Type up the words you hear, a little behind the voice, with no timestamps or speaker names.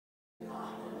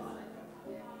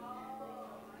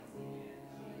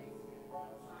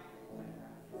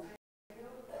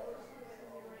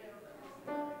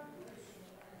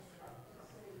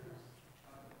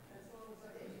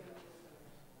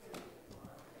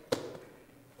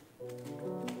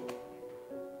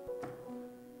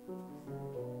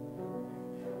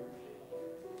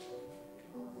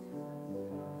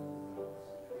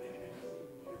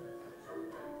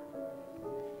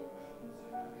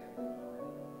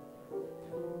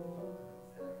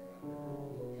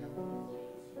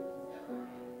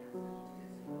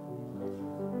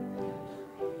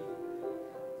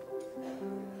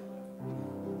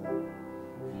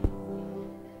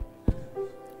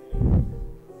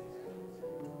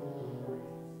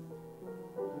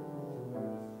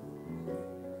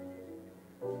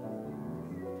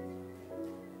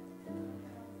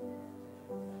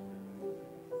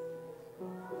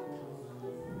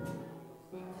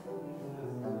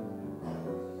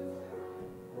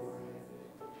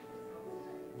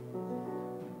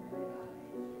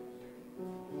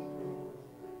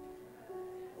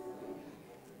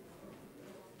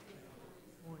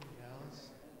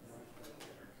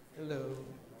Hello.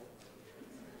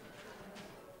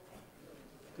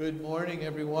 Good morning,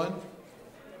 everyone.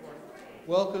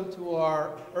 Welcome to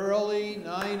our early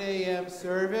 9 a.m.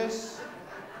 service.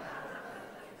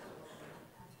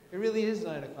 It really is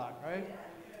 9 o'clock, right?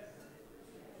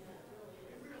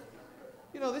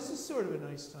 You know, this is sort of a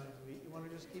nice time to meet. You want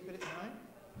to just keep it at 9?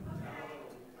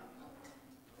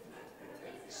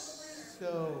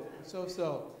 So.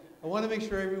 I want to make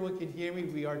sure everyone can hear me.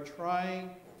 We are trying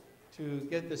to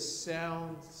get the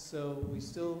sound, so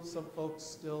some folks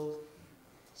still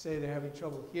say they're having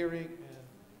trouble hearing,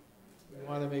 and we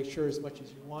want to make sure as much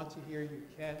as you want to hear, you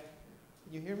can.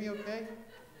 Can you hear me okay?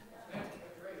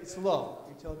 It's low.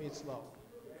 You're telling me it's low.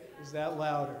 Is that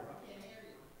louder?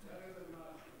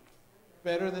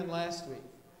 Better than last week.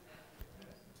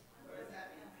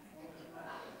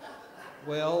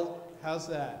 Well, how's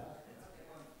that?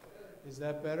 Is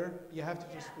that better? You have to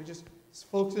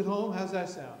folks at home, how's that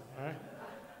sound? All right.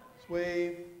 Let's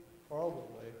wave. Horrible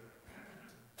wave.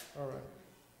 All right.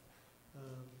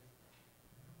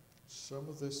 Some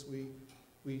of this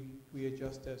we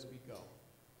adjust as we go.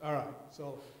 All right.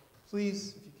 So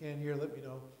please, if you can't hear, let me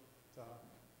know.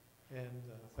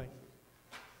 Thank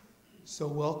you. So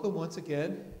welcome once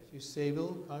again to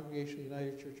Sayville Congregational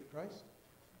United Church of Christ,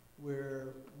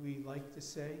 where we like to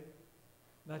say,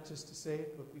 not just to say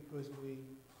it, but because we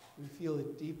feel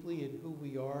it deeply in who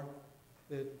we are,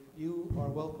 that you are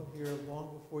welcome here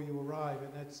long before you arrive.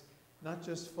 And that's not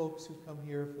just folks who come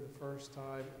here for the first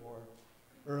time or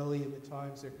early in the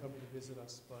times they're coming to visit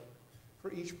us, but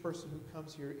for each person who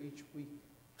comes here each week.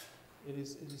 It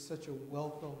is such a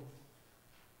welcome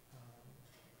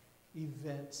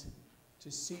event to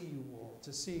see you all,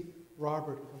 to see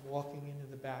Robert come walking into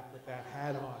the back with that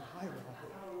hat on. Hi, Robert.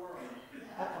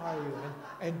 How are you?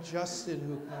 And Justin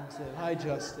who comes in. Hi,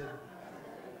 Justin.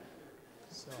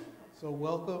 So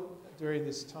welcome during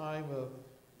this time of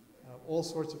all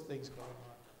sorts of things going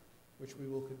on, which we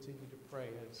will continue to pray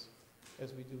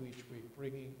as we do each week,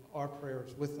 bringing our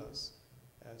prayers with us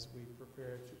as we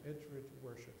prepare to enter into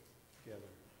worship together.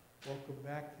 Welcome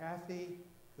back, Kathy.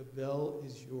 The bell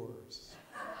is yours.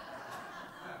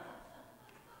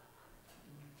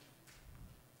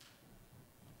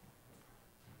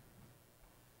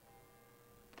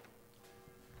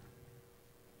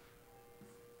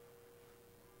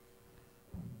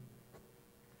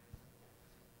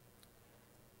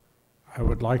 I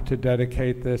would like to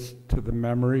dedicate this to the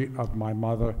memory of my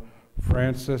mother,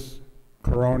 Frances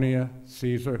Coronia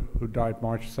Caesar, who died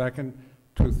March 2nd,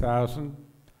 2000,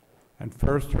 and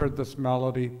first heard this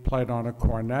melody played on a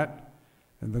cornet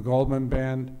in the Goldman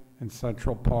Band in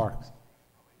Central Park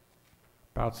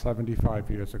about 75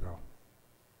 years ago.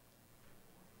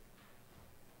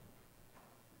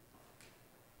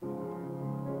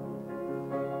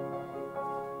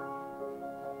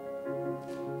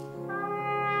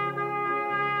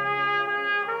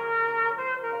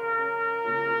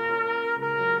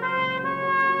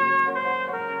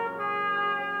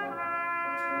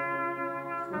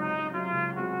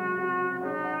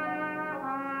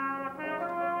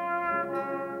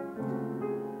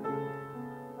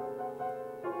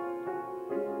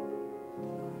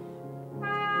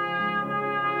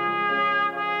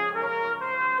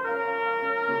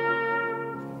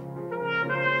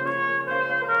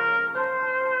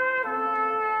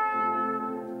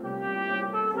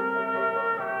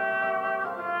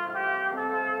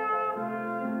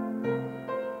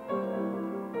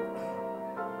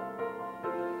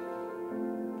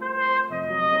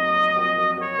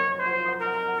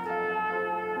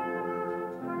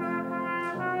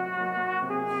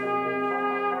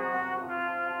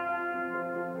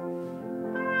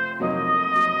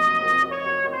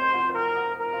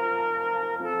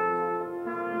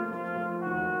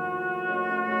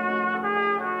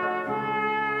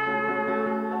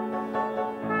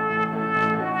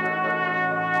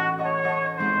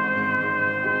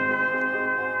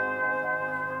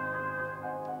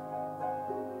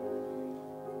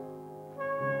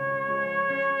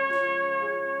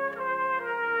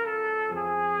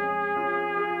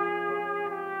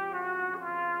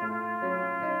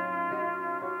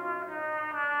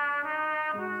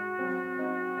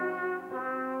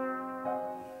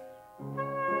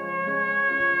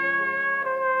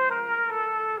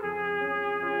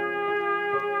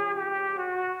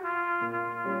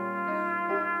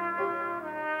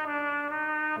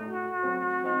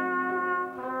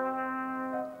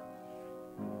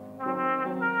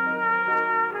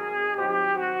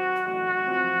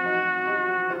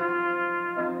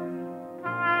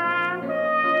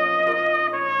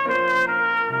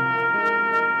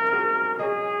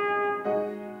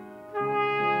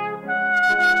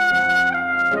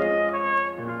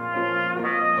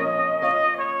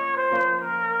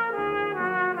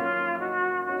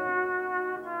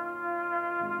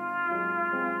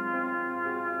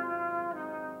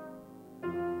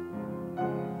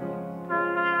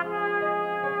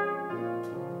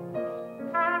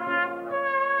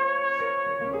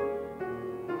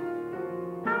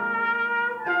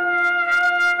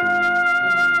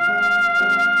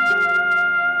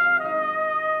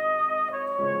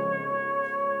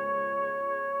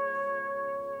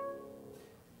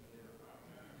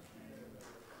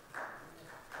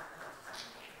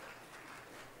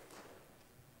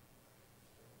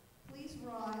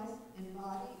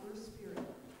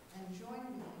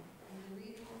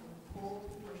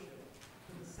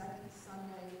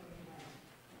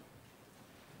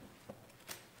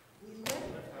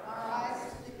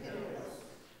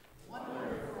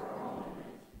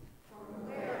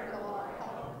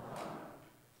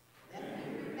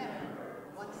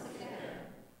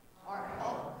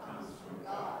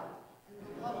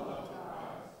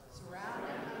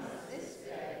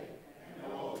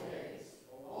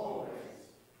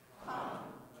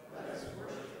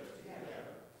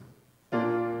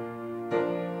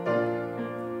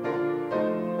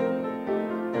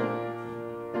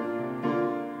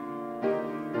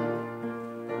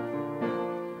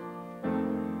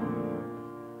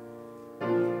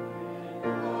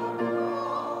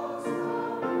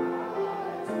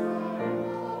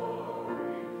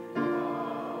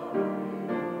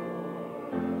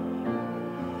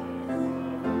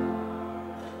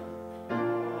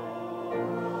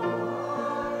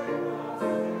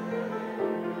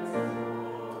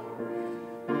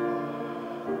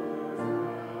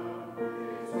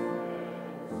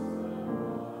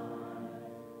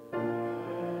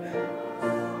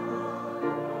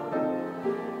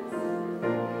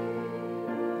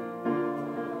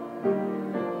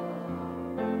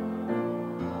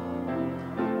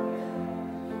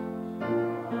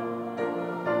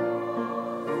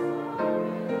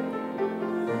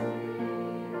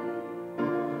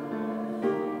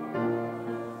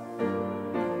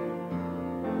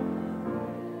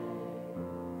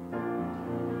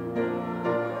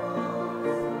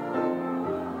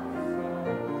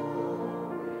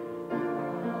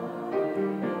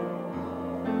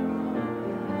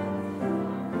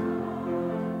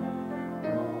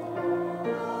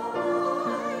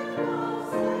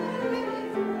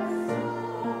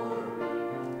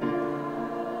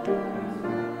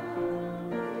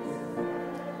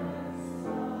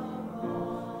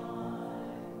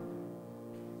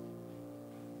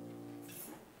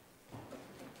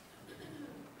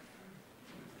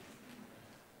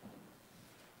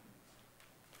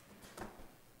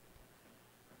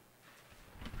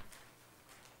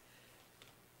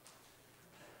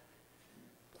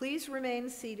 Please remain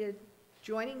seated,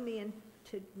 joining me in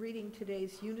reading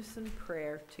today's unison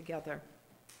prayer together.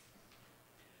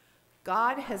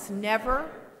 God has never,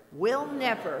 will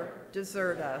never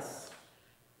desert us.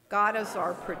 God is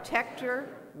our protector,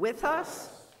 with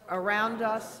us, around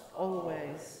us,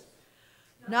 always.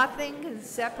 Nothing can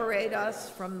separate us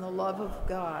from the love of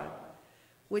God,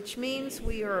 which means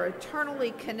we are eternally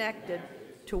connected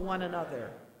to one another.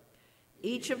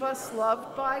 Each of us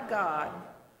loved by God,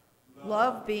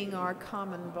 love being our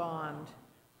common bond.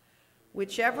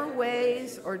 Whichever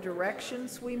ways or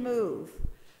directions we move,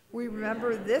 we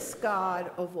remember this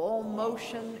God of all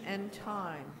motion and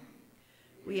time.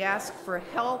 We ask for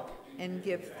help and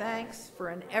give thanks for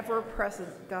an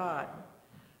ever-present God,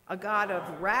 a God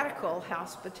of radical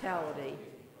hospitality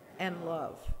and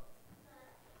love.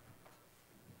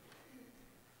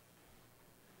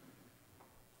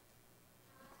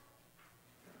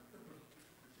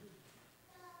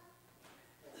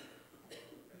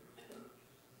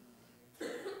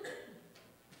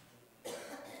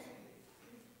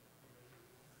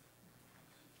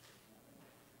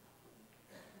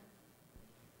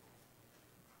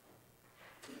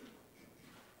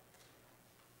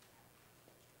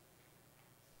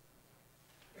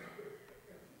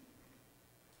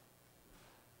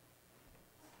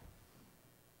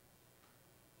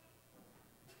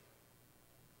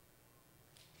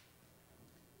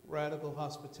 Radical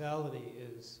hospitality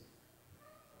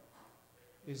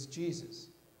is Jesus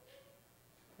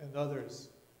and others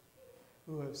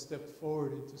who have stepped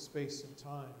forward into space and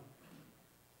time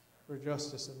for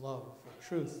justice and love, for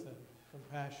truth and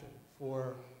compassion,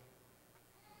 for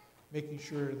making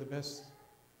sure to the best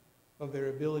of their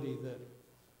ability that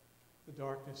the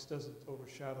darkness doesn't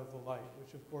overshadow the light,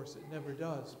 which of course it never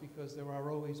does, because there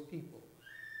are always people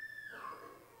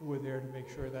who are there to make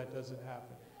sure that doesn't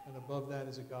happen. And above that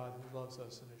is a God who loves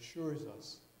us and assures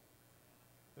us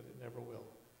that it never will.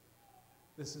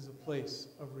 This is a place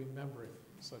of remembering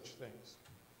such things.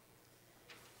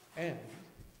 And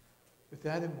with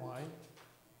that in mind,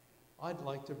 I'd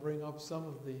like to bring up some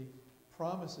of the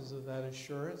promises of that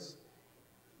assurance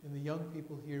in the young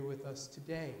people here with us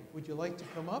today. Would you like to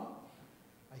come up?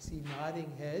 I see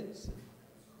nodding heads.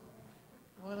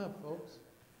 Come on up, folks.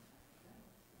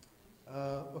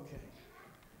 Okay.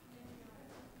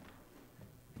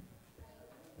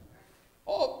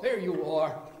 Oh, there you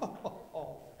are.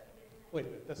 Oh, wait a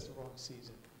minute, that's the wrong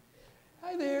season.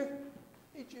 Hi there.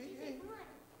 Hey, Jay. Hey, what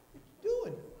you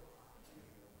doing?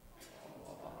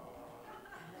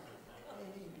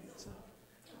 Hey, what's up?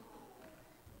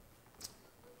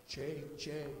 Jay. In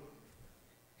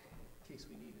case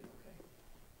we need it, okay?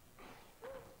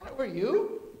 How are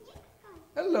you?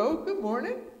 Hello, good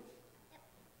morning.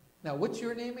 Now, what's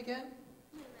your name again?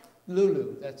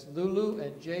 Lulu. That's Lulu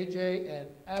and JJ and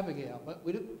Abigail. But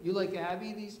you like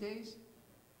Abby these days?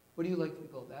 What do you like to be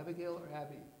called, Abigail or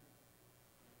Abby?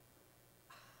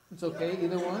 It's okay,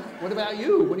 either one. What about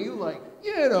you? What do you like?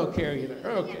 You don't care either.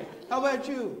 Okay. How about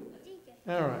you?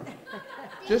 All right.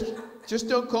 Just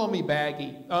don't call me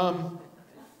Baggy.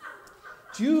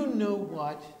 Do you know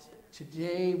what?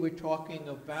 Today we're talking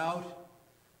about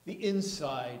the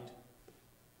inside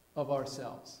of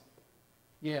ourselves.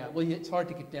 Yeah, well, it's hard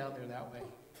to get down there that way.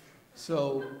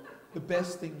 So the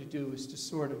best thing to do is to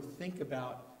sort of think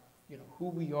about, who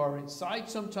we are inside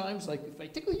sometimes. Like if I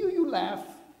tickle you, you laugh.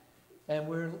 And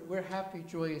we're happy,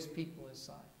 joyous people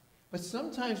inside. But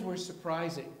sometimes we're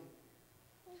surprising.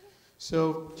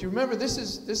 So do you remember, this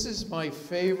is my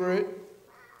favorite,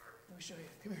 let me show you,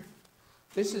 come here.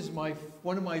 This is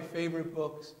one of my favorite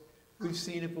books. We've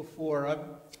seen it before.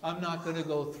 I'm not going to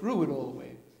go through it all the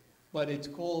way, but it's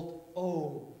called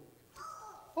Oh.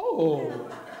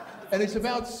 And it's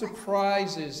about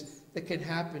surprises that can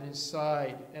happen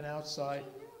inside and outside.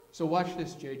 So watch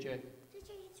this, JJ.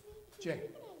 Jay.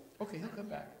 Okay, he'll come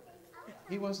back.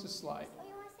 He wants to slide.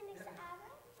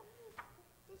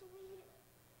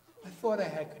 I thought I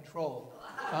had control.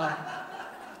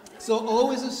 So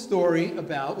O is a story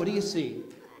about, what do you see?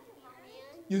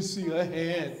 You see a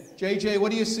hand. JJ,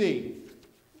 what do you see?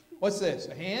 What's this,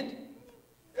 a hand?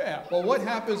 Yeah, well, what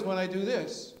happens when I do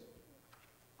this?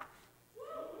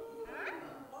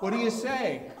 What do you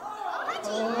say?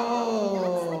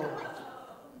 Oh.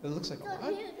 It looks like a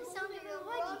what?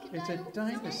 It's a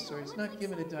dinosaur. It's not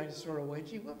giving a dinosaur a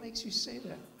wedgie. What makes you say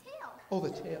that? Oh, the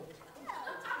tail.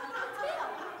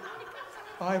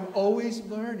 I'm always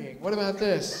learning. What about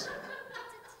this?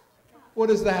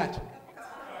 What is that?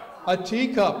 A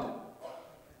teacup.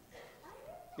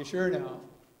 You sure now?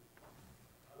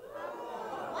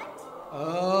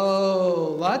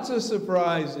 Oh, lots of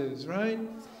surprises, right?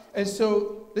 And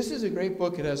so this is a great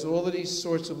book. It has all of these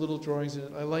sorts of little drawings in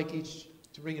it. I like each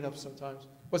to bring it up sometimes.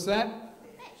 What's that?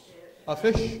 A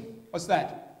fish. What's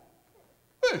that?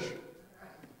 Fish.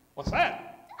 What's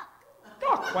that?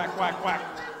 Duck. Quack, quack, quack.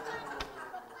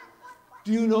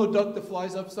 Do you know duck that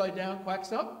flies upside down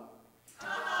quacks up?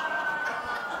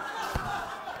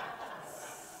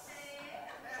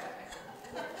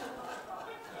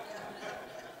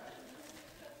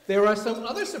 There are some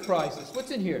other surprises.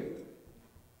 What's in here?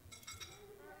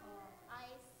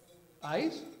 Ice.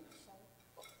 Ice?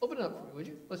 Open it up for me, would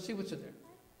you? Let's see what's in there.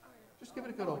 Just give it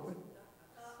a good open.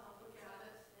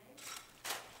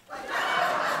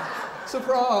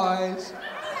 Surprise!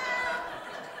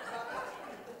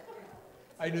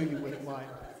 I knew you wouldn't mind.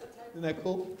 Isn't that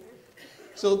cool?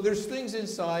 So there's things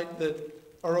inside that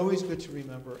are always good to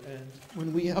remember. And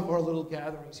when we have our little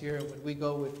gatherings here, and when we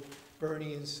go with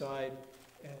Bernie inside,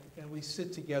 and we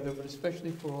sit together, but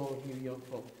especially for all of you young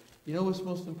folk, you know what's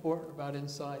most important about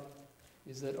inside?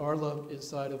 Is that our love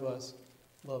inside of us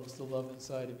loves the love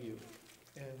inside of you.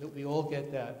 And that we all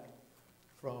get that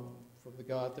from the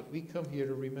God that we come here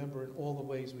to remember in all the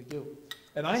ways we do.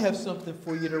 And I have something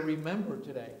for you to remember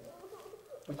today.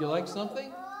 Would you like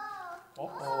something?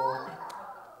 Uh-oh.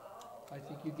 I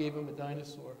think you gave him a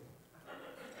dinosaur.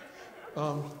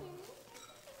 Look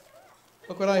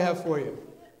what I have for you.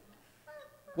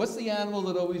 What's the animal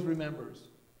that always remembers?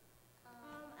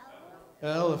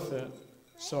 Elephant.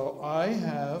 So I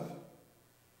have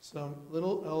some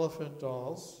little elephant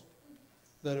dolls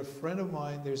that a friend of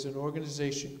mine, there's an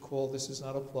organization called, this is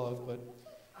not a plug, but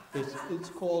it's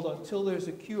called Until There's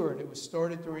a Cure, and it was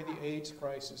started during the AIDS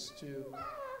crisis to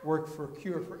work for a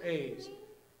cure for AIDS.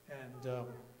 And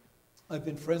I've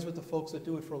been friends with the folks that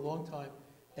do it for a long time,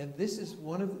 and this is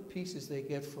one of the pieces they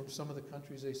get from some of the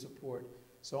countries they support.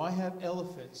 So I have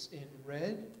elephants in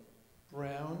red,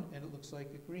 brown, and it looks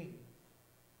like a green.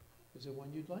 Is there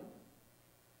one you'd like?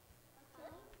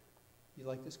 You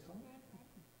like this color?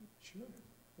 Sure.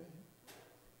 Go ahead.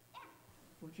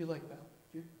 What would you like, Val?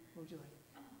 What would you like?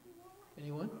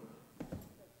 Anyone?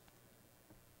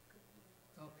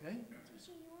 Okay.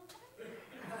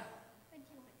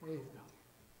 There you go.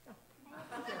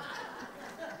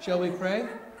 Shall we pray?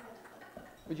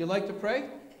 Would you like to pray?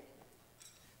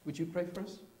 Would you pray for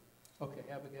us? Okay,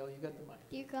 Abigail, you got the mic.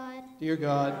 Dear God. Dear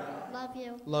God. Love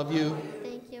you. Love you.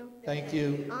 Thank you. Thank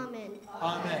you. Amen.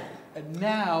 Amen. And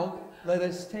now, let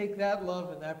us take that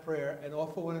love and that prayer and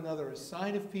offer one another a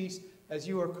sign of peace as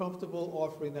you are comfortable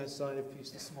offering that sign of peace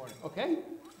this morning. Okay?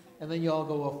 And then you all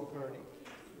go off with Bernie.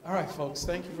 All right, folks.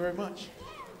 Thank you very much.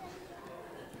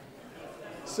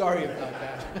 Sorry about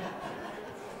that.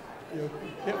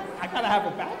 I got to have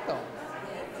it back, though.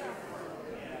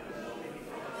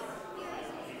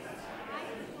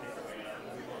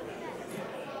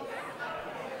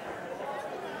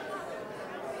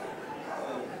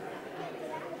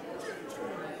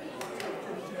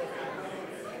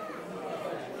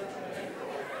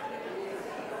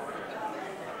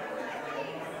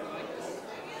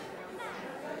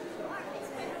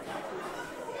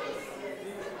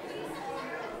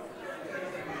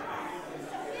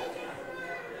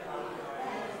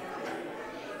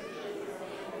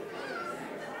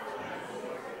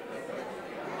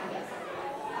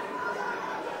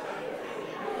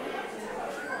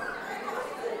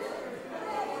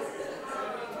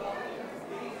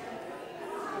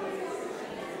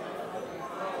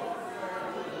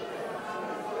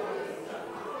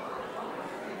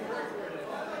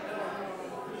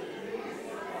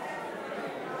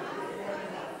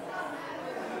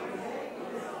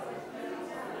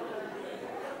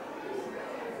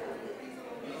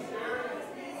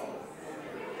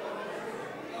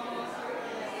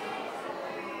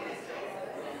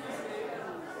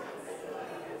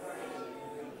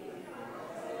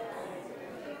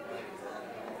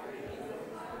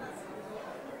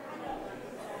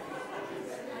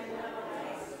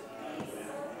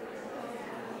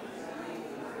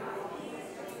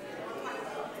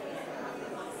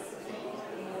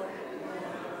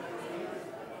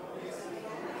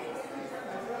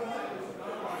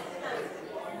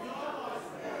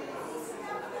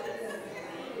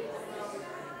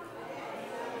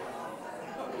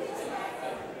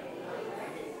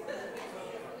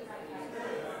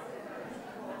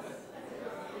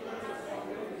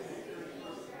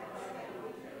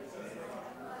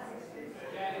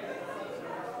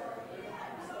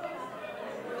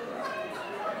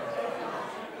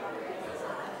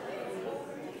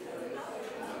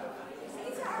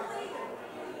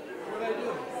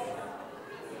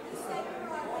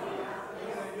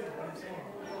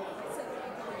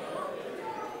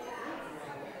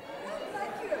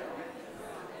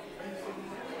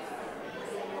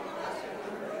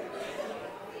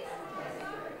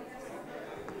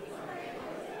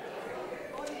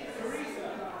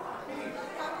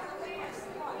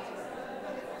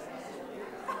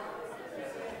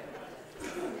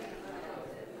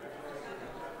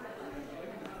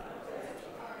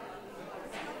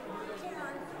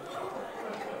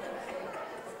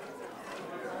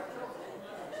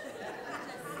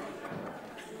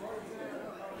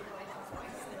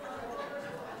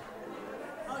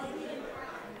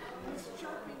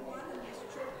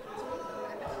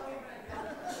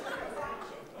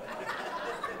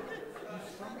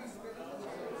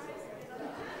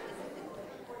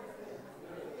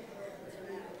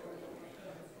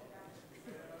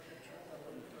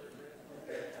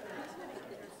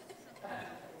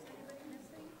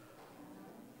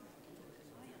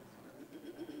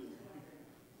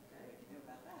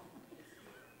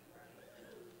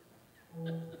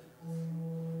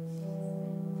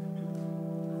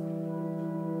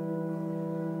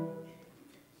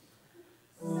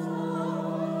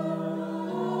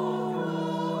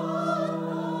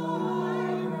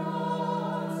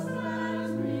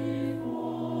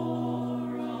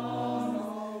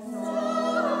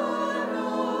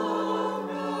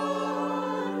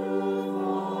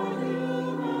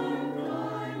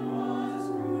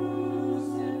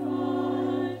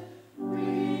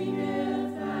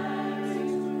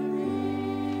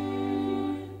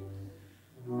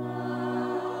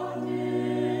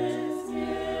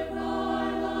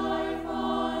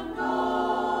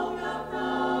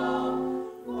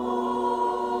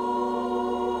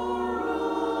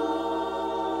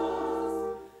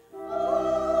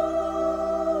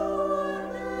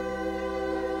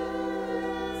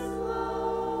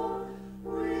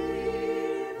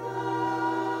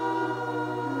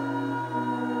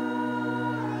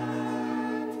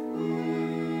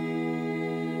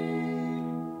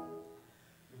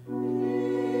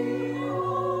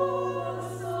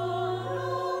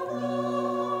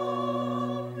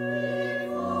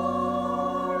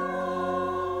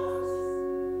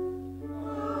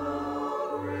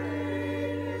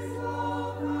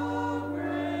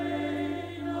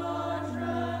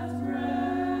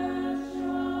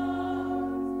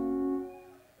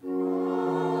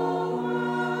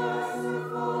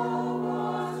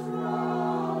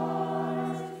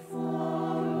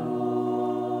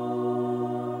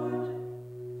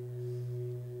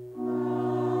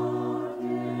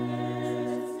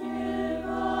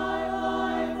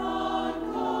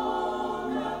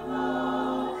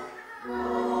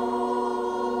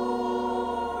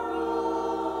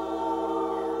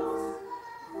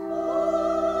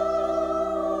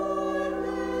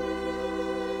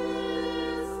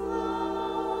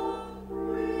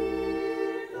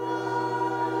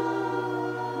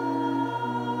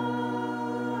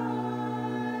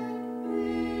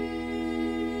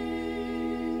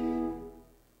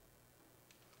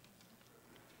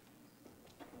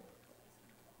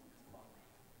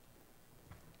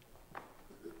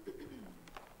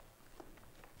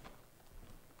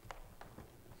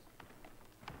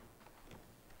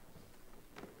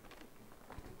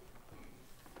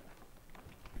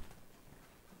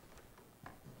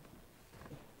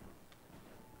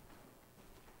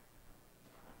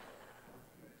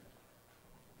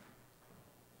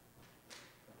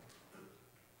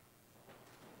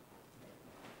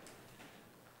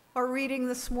 Our reading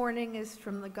this morning is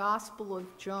from the Gospel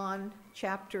of John,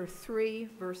 chapter 3,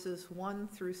 verses 1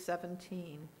 through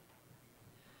 17.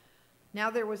 Now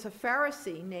there was a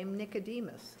Pharisee named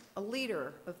Nicodemus, a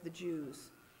leader of the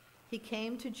Jews. He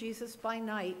came to Jesus by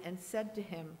night and said to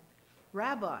him,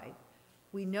 "Rabbi,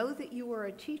 we know that you are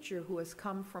a teacher who has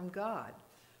come from God,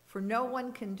 for no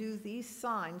one can do these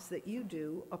signs that you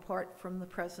do apart from the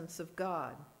presence of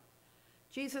God."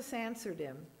 Jesus answered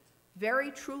him,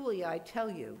 "Very truly I tell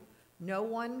you, no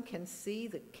one can see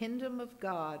the kingdom of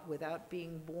God without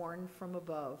being born from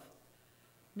above."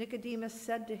 Nicodemus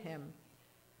said to him,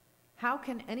 "How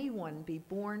can anyone be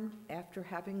born after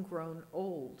having grown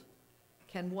old?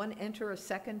 Can one enter a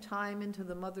second time into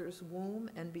the mother's womb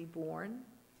and be born?"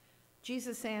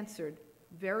 Jesus answered,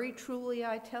 "Very truly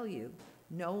I tell you,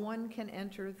 no one can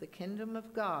enter the kingdom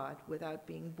of God without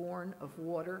being born of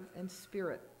water and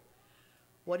spirit.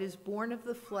 What is born of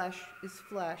the flesh is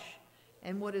flesh,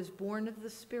 and what is born of the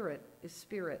Spirit is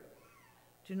spirit.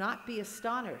 Do not be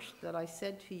astonished that I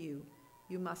said to you,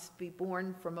 you must be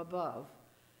born from above.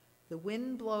 The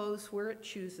wind blows where it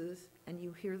chooses, and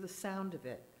you hear the sound of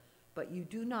it, but you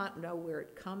do not know where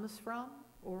it comes from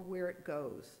or where it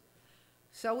goes.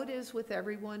 So it is with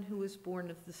everyone who is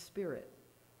born of the Spirit."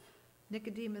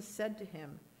 Nicodemus said to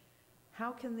him,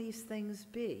 "How can these things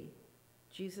be?"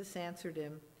 Jesus answered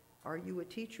him, "Are you a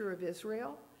teacher of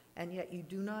Israel, and yet you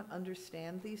do not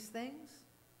understand these things?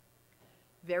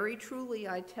 Very truly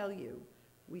I tell you,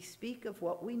 we speak of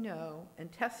what we know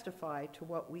and testify to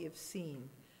what we have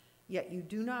seen, yet you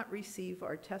do not receive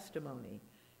our testimony.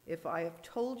 If I have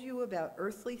told you about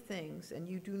earthly things and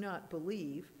you do not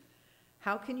believe,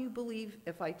 how can you believe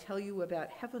if I tell you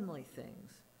about heavenly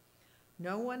things?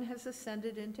 No one has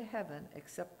ascended into heaven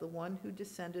except the one who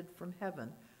descended from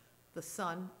heaven, the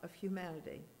Son of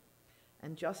humanity.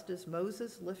 And just as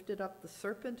Moses lifted up the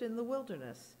serpent in the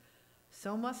wilderness,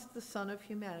 so must the Son of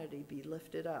humanity be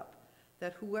lifted up,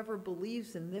 that whoever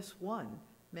believes in this one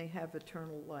may have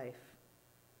eternal life.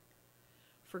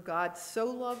 For God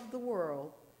so loved the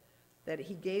world that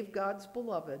he gave God's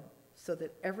beloved, so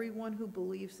that everyone who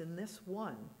believes in this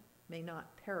one may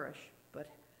not perish,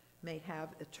 but may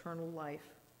have eternal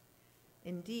life.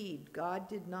 Indeed, God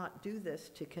did not do this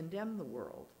to condemn the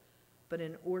world, but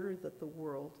in order that the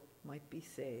world might be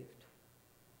saved."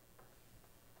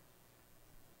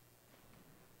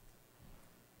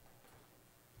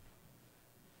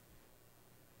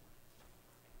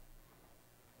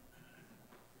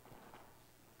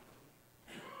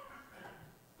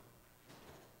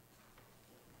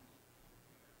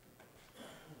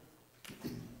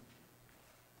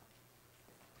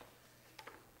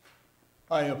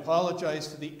 I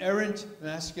apologize for the errant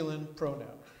masculine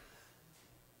pronoun,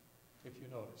 if you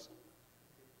notice.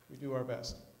 We do our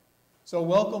best. So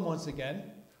welcome once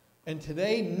again. And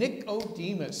today,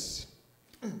 Nicodemus.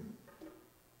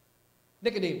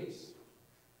 Nicodemus.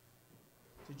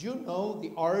 Did you know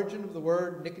the origin of the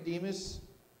word Nicodemus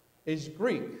is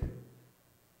Greek?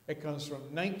 It comes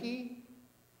from Nike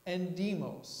and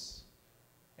Demos.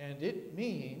 And it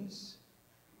means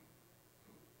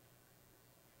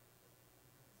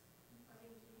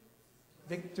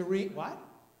victory, what?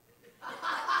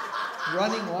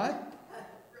 Running what?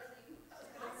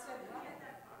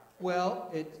 Well,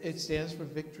 it stands for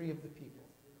victory of the people.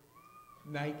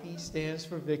 Nike stands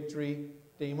for victory,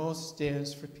 Demos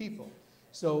stands for people.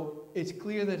 So it's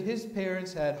clear that his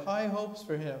parents had high hopes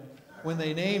for him when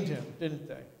they named him, didn't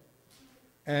they?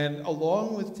 And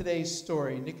along with today's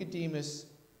story, Nicodemus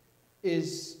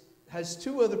has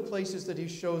two other places that he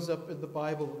shows up in the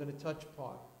Bible we're going to touch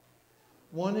upon.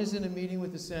 One is in a meeting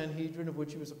with the Sanhedrin, of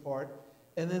which he was a part.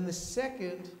 And then the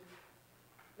second,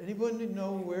 anybody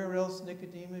know where else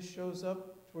Nicodemus shows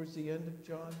up towards the end of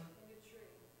John? In the tree.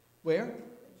 Where? In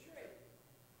the tree.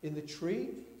 In the tree?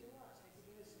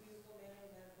 Nicodemus, musical man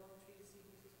who had a tree to see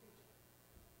Jesus preach.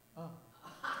 Ah.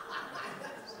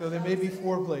 So there may be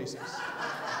four places.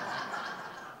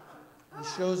 He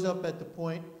shows up at the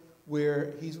point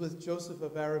where he's with Joseph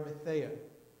of Arimathea,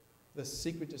 the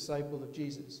secret disciple of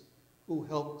Jesus, who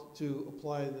helped to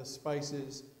apply the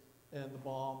spices and the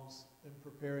balms in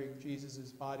preparing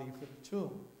Jesus' body for the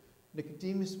tomb.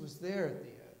 Nicodemus was there at the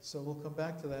end, so we'll come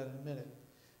back to that in a minute.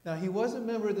 Now, he was a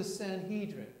member of the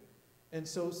Sanhedrin, and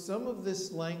so some of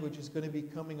this language is going to be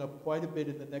coming up quite a bit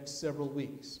in the next several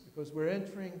weeks, because we're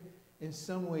entering, in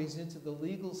some ways, into the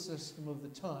legal system of the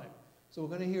time. So we're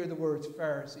going to hear the words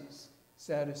Pharisees,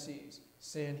 Sadducees,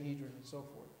 Sanhedrin, and so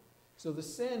forth. So the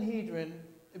Sanhedrin,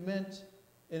 it meant,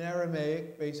 in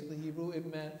Aramaic, basically Hebrew, it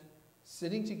meant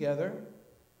sitting together,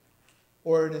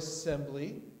 or an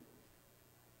assembly,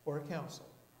 or a council.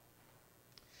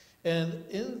 And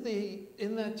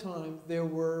in that time, there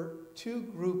were two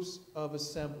groups of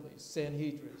assemblies,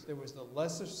 Sanhedrins. There was the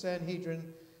Lesser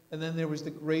Sanhedrin, and then there was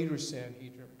the Greater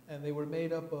Sanhedrin. And they were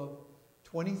made up of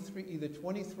 23, either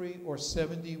 23 or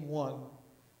 71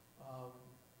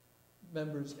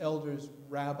 members, elders,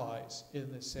 rabbis in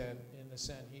the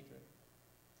Sanhedrin.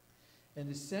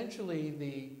 And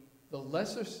essentially, the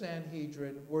Lesser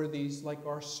Sanhedrin were these, like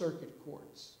our circuit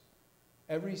courts.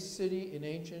 Every city in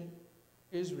ancient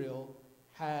Israel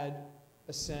had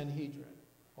a Sanhedrin,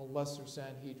 a Lesser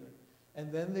Sanhedrin.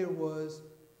 And then there was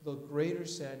the Greater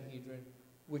Sanhedrin,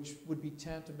 which would be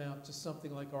tantamount to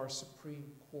something like our Supreme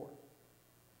Court.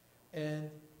 And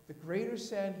the Greater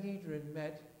Sanhedrin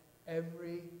met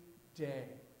every day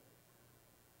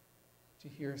to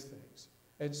hear things.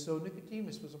 And so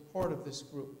Nicodemus was a part of this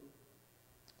group.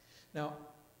 Now,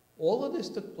 all of this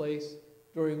took place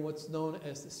during what's known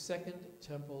as the Second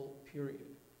Temple period.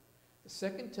 The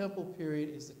Second Temple period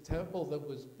is the temple that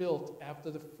was built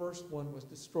after the first one was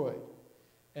destroyed.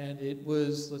 And it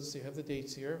was, let's see, I have the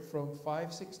dates here, from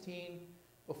 516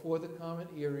 before the Common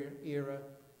Era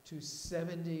to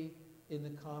 70 in the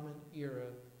Common Era,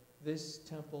 this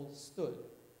temple stood.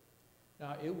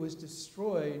 Now, it was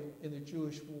destroyed in the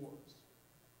Jewish wars,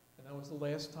 and that was the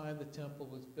last time the temple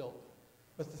was built.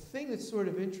 But the thing that's sort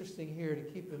of interesting here to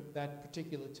keep that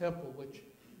particular temple, which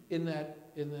in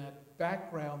that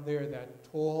background there, that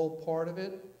tall part of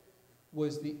it,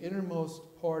 was the innermost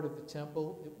part of the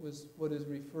temple. It was what is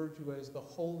referred to as the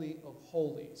Holy of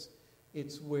Holies.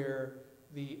 It's where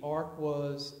the ark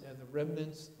was and the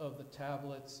remnants of the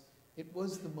tablets. It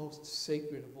was the most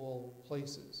sacred of all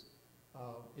places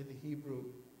in the Hebrew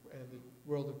and the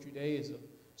world of Judaism.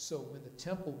 So when the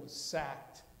temple was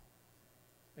sacked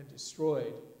and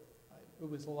destroyed, it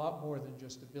was a lot more than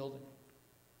just a building.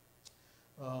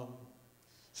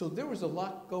 So there was a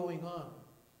lot going on.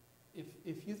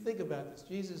 If you think about this,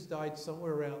 Jesus died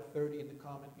somewhere around 30 in the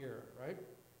Common Era, right?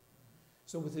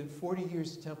 So within 40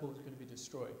 years, the temple was going to be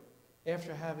destroyed,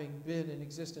 after having been in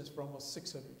existence for almost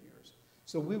 600 years.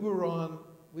 So we were on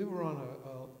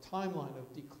a timeline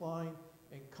of decline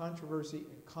and controversy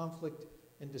and conflict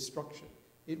and destruction.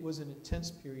 It was an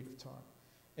intense period of time.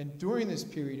 And during this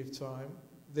period of time,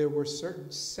 there were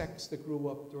certain sects that grew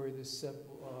up during this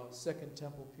Second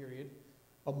Temple period.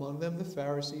 Among them, the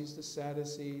Pharisees, the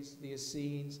Sadducees, the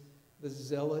Essenes, the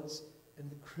Zealots, and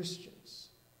the Christians.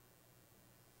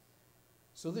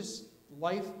 So this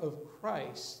life of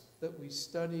Christ that we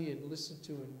study and listen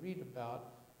to and read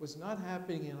about was not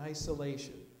happening in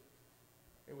isolation.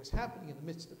 It was happening in the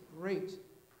midst of great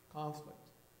conflict.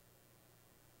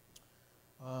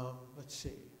 Let's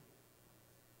see.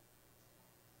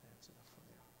 That's enough for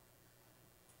there.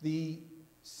 The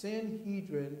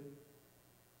Sanhedrin,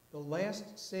 the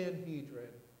last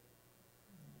Sanhedrin,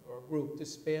 or group,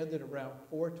 disbanded around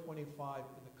 425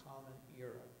 in the Common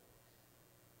Era.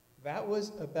 That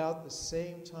was about the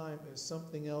same time as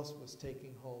something else was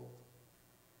taking hold.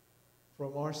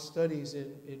 From our studies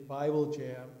in Bible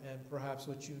Jam, and perhaps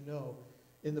what you know,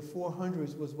 in the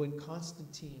 400s was when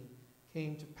Constantine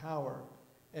came to power,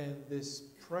 and this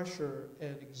pressure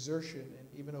and exertion and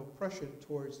even oppression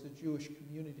towards the Jewish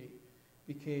community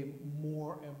became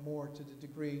more and more, to the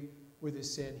degree where the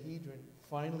Sanhedrin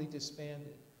finally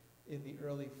disbanded in the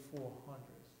early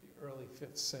 400s, the early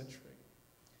 5th century.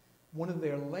 One of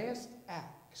their last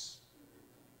acts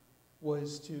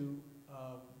was to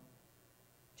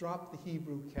drop the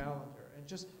Hebrew calendar. And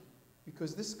just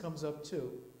because this comes up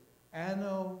too,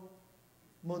 Anno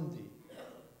Mundi.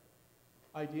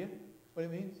 Idea? What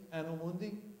it means? Anno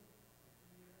Mundi?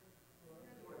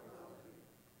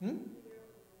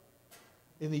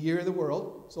 In the year of the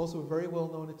world. It's also a very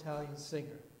well-known Italian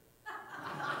singer.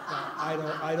 Now,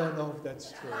 I don't know if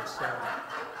that's true. So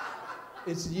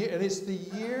it's the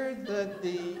year that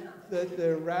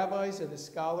the rabbis and the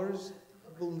scholars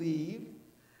believe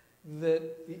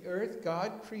that the earth,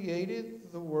 God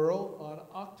created the world on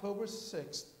October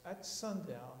 6th at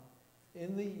sundown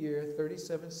in the year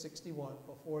 3761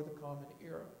 before the Common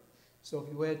Era. So if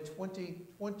you add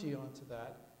 2020 onto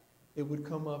that, it would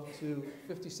come up to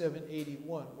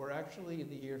 5781. We're actually in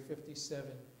the year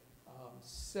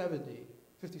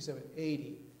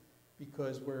 5780,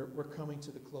 because we're coming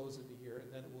to the close of the year,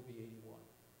 and then it will be 81.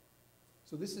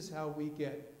 So this is how we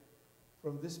get,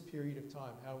 from this period of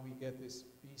time, how we get this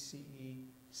BCE,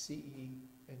 CE,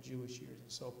 and Jewish years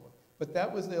and so forth. But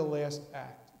that was their last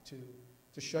act, to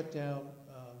shut down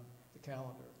the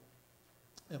calendar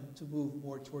and to move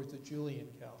more towards the Julian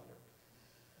calendar.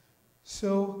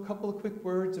 So a couple of quick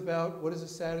words about what is a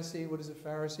Sadducee, what is a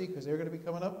Pharisee, because they're going to be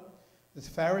coming up. The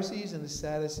Pharisees and the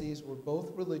Sadducees were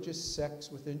both religious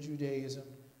sects within Judaism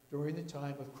during the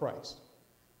time of Christ.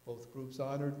 Both groups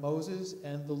honored Moses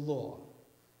and the law,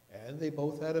 and they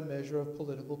both had a measure of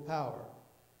political power.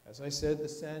 As I said, the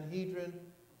Sanhedrin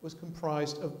was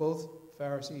comprised of both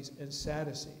Pharisees and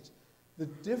Sadducees. The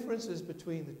differences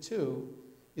between the two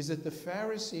is that the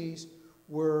Pharisees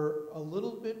were a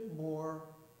little bit more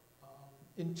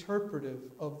interpretive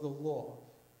of the law.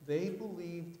 They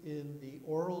believed in the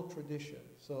oral tradition.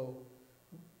 So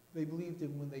they believed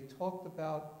in when they talked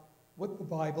about what the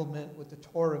Bible meant, what the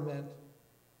Torah meant,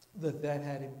 that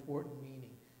had important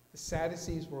meaning. The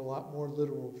Sadducees were a lot more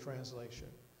literal translation.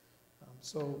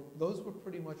 So those were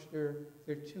pretty much their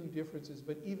two differences.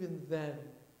 But even then,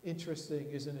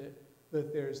 interesting, isn't it,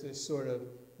 that there's this sort of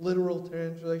literal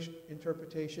translation,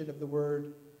 interpretation of the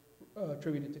word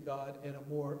attributed to God, and a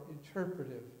more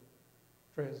interpretive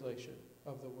translation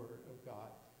of the Word of God.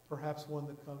 Perhaps one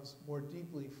that comes more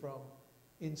deeply from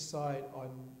inside,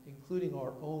 including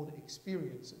our own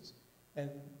experiences. And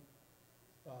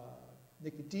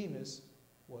Nicodemus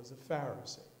was a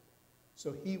Pharisee.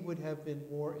 So he would have been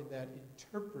more in that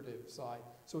interpretive side.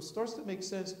 So it starts to make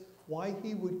sense why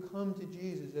he would come to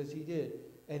Jesus as he did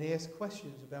and ask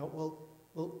questions about, well,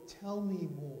 tell me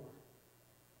more.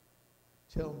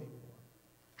 Tell me more.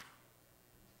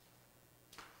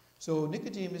 So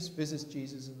Nicodemus visits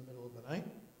Jesus in the middle of the night.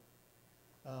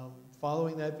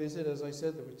 Following that visit, as I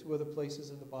said, there were two other places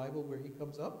in the Bible where he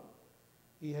comes up.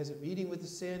 He has a meeting with the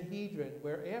Sanhedrin,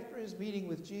 where after his meeting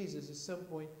with Jesus, at some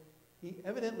point, he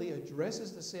evidently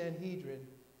addresses the Sanhedrin,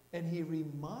 and he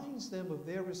reminds them of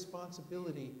their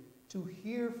responsibility to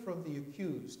hear from the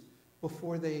accused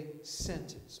before they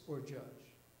sentence or judge.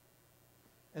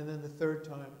 And then the third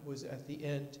time was at the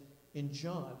end in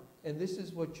John. And this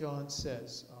is what John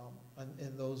says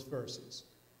in those verses.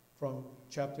 From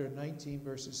chapter 19,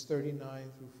 verses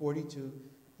 39 through 42,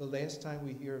 the last time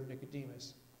we hear of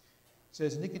Nicodemus. It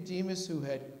says, Nicodemus, who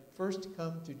had first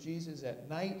come to Jesus at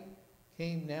night,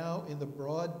 came now in the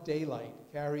broad daylight,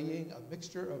 carrying a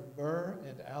mixture of myrrh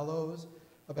and aloes,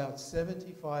 about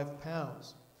 75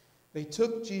 pounds. They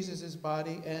took Jesus'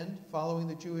 body and, following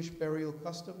the Jewish burial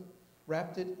custom,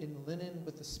 wrapped it in linen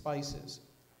with the spices.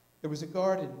 There was a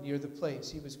garden near the place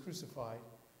he was crucified,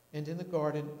 and in the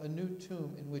garden a new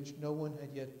tomb in which no one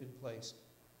had yet been placed.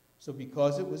 So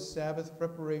because it was Sabbath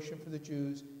preparation for the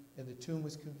Jews, and the tomb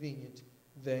was convenient,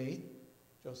 they,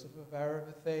 Joseph of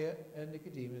Arimathea and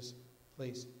Nicodemus,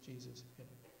 placed Jesus in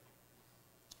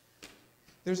it.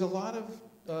 There's a lot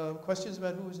of questions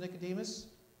about who was Nicodemus.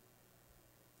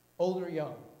 Old or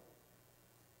young?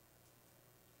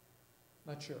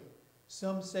 Not sure.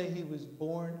 Some say he was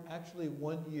born actually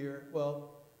 1 year,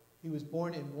 he was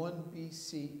born in 1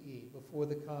 BCE, before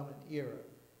the Common Era.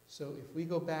 So if we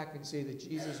go back and say that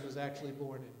Jesus was actually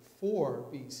born in 4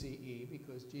 BCE,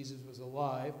 because Jesus was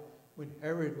alive when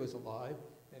Herod was alive,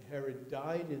 and Herod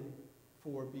died in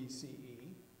 4 BCE,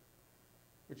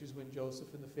 which is when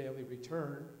Joseph and the family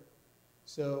returned.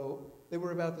 So they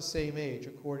were about the same age,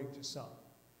 according to some.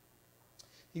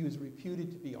 He was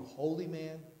reputed to be a holy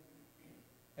man,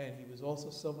 and he was also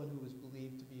someone who was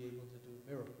believed to be able to do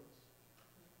miracles.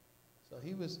 So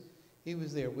he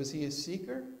was there. Was he a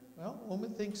seeker? Well, one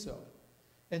would think so.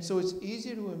 And so it's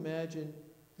easy to imagine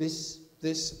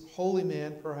this holy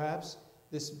man, perhaps,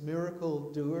 this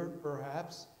miracle doer,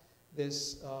 perhaps,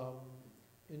 this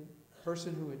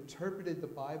person who interpreted the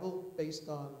Bible based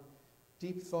on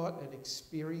deep thought and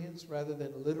experience rather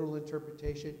than literal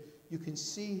interpretation. You can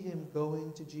see him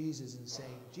going to Jesus and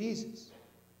saying, Jesus,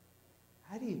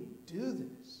 how do you do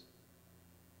this?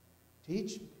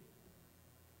 Teach me.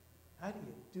 How do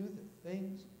you do the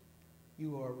things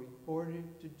you are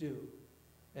reported to do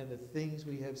and the things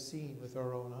we have seen with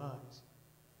our own eyes?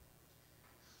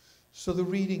 So the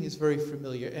reading is very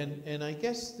familiar. And I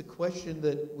guess the question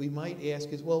that we might ask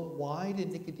is, well, why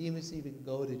did Nicodemus even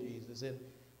go to Jesus?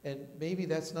 And maybe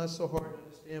that's not so hard to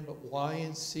understand, but why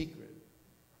in secret?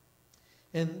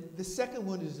 And the second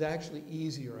one is actually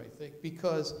easier, I think,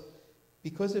 because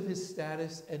of his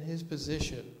status and his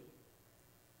position.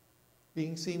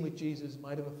 Being seen with Jesus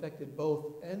might have affected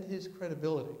both and his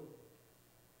credibility.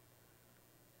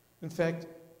 In fact,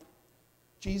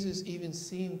 Jesus even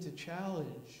seemed to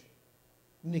challenge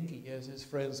Nicky, as his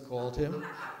friends called him,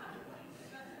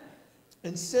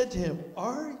 and said to him,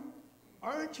 aren't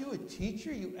you a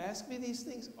teacher? You ask me these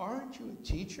things. Aren't you a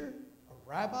teacher, a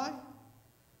rabbi?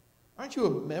 Aren't you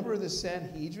a member of the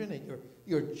Sanhedrin, and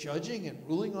you're judging and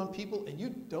ruling on people, and you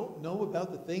don't know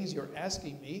about the things you're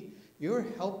asking me? You're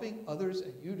helping others,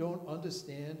 and you don't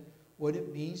understand what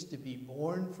it means to be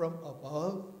born from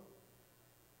above?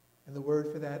 And the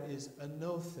word for that is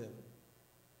anothen,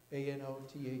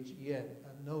 A-N-O-T-H-E-N,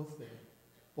 anothen,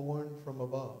 born from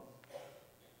above.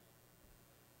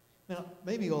 Now,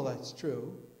 maybe all that's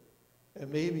true,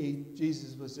 and maybe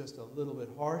Jesus was just a little bit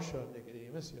harsh on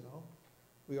Nicodemus, you know.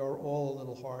 We are all a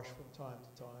little harsh from time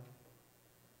to time.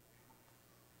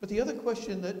 But the other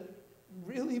question that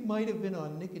really might have been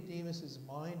on Nicodemus's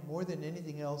mind more than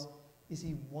anything else is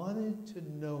he wanted to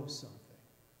know something.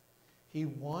 He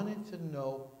wanted to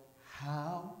know,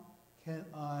 how can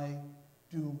I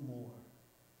do more?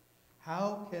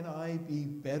 How can I be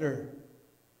better?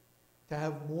 To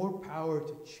have more power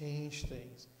to change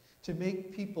things, to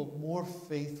make people more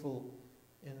faithful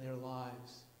in their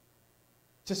lives,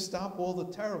 to stop all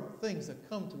the terrible things that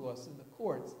come to us in the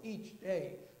courts each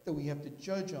day that we have to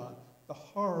judge on, the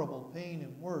horrible pain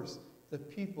and worse that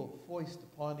people foist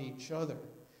upon each other.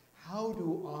 How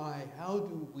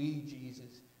do we,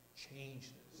 Jesus,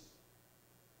 change this?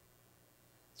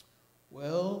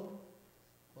 Well,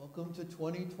 welcome to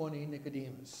 2020,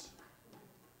 Nicodemus.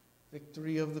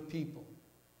 Victory of the people.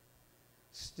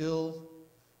 Still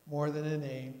more than a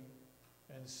name,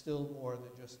 and still more than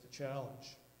just a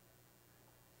challenge.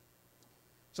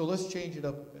 So let's change it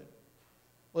up a bit.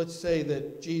 Let's say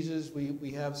that Jesus,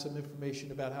 we have some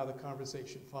information about how the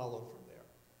conversation followed from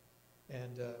there.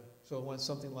 And so it went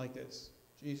something like this.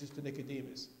 Jesus to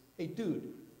Nicodemus. Hey,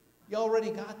 dude, you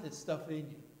already got this stuff in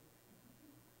you.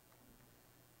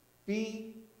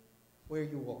 Be where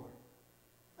you are.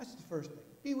 That's the first thing.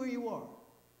 Be where you are.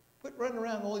 Quit running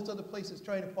around all these other places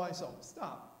trying to find something.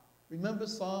 Stop. Remember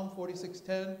Psalm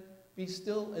 46:10? Be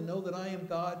still and know that I am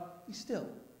God. Be still.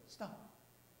 Stop.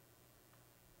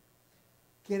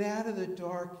 Get out of the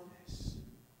darkness.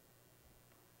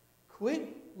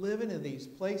 Quit living in these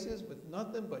places with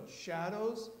nothing but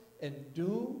shadows and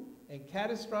doom and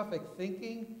catastrophic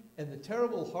thinking and the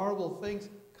terrible, horrible things.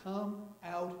 Come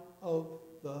out of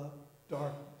the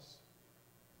darkness.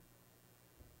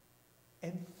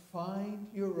 And find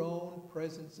your own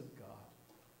presence of God.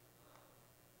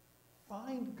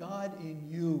 Find God in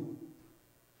you.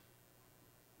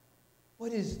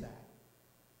 What is that?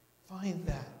 Find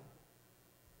that.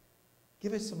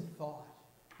 Give it some thought.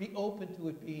 Be open to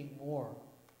it being more.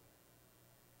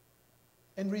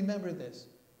 And remember this,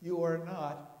 you are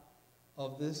not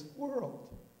of this world.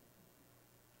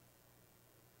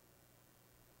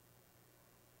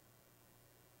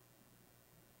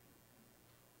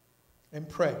 And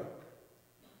pray.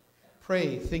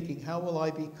 Pray, thinking, how will I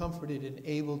be comforted and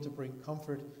able to bring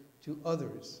comfort to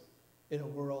others in a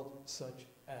world such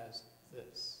as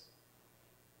this?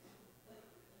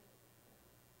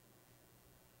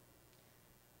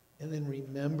 And then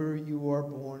remember, you are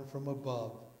born from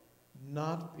above,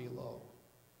 not below,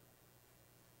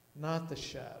 not the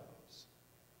shadows.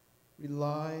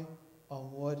 Rely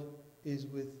on what is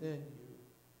within you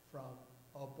from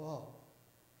above,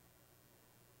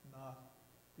 not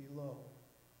below.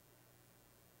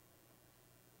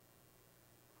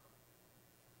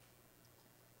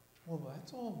 Well,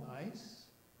 that's all nice.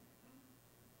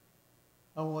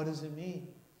 And what does it mean?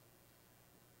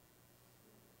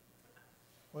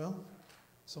 Well,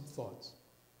 some thoughts.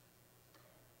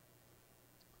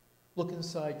 Look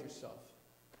inside yourself.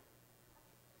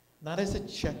 Not as a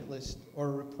checklist or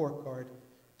a report card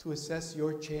to assess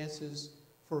your chances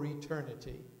for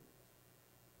eternity,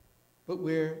 but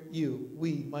where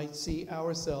we might see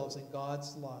ourselves in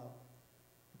God's love,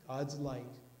 God's light.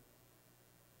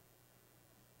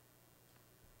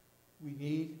 We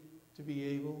need to be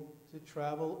able to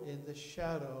travel in the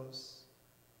shadows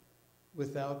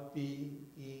without being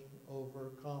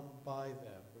overcome by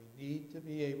them. We need to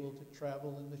be able to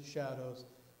travel in the shadows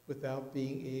without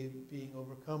being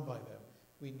overcome by them.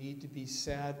 We need to be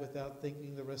sad without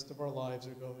thinking the rest of our lives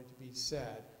are going to be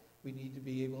sad. We need to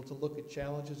be able to look at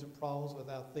challenges and problems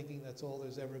without thinking that's all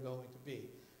there's ever going to be.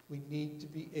 We need to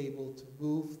be able to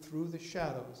move through the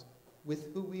shadows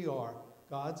with who we are,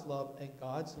 God's love and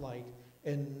God's light,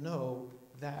 and know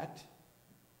that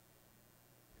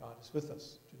God is with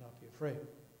us. Do not be afraid.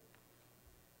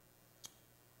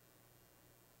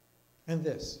 And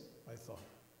this, I thought.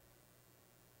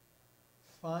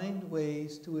 Find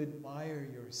ways to admire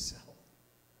yourself.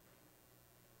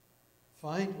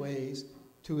 Find ways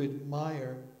to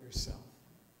admire yourself.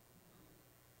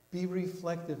 Be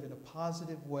reflective in a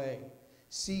positive way.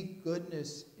 See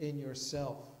goodness in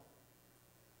yourself.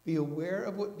 Be aware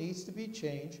of what needs to be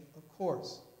changed, of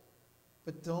course,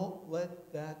 but don't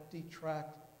let that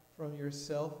detract from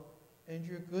yourself and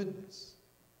your goodness.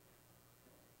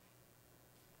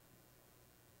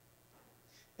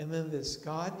 And then this,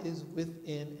 God is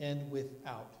within and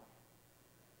without.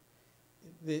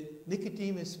 that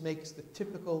Nicodemus makes the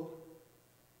typical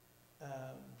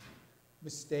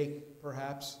mistake,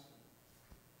 perhaps,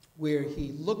 where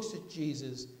he looks at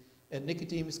Jesus and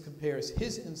Nicodemus compares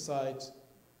his insides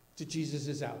to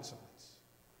Jesus' outsides.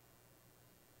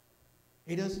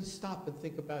 He doesn't stop and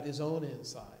think about his own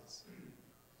insides.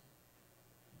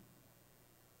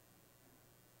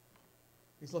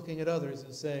 He's looking at others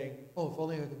and saying, oh, if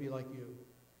only I could be like you.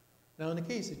 Now, in the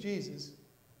case of Jesus,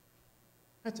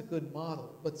 that's a good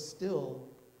model, but still,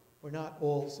 we're not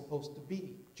all supposed to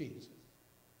be Jesus.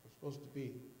 We're supposed to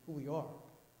be who we are.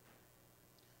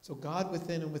 So God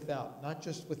within and without, not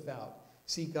just without.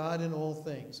 See God in all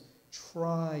things.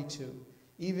 Try to.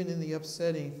 Even in the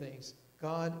upsetting things,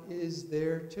 God is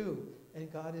there too.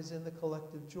 And God is in the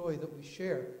collective joy that we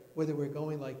share, whether we're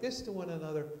going like this to one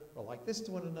another, or like this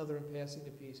to one another and passing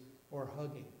the peace, or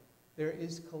hugging. There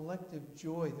is collective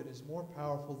joy that is more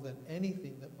powerful than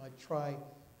anything that might try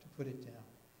to put it down.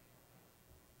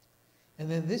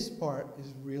 And then this part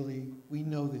is really, we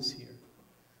know this here.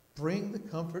 Bring the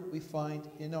comfort we find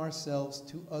in ourselves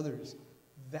to others.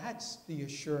 That's the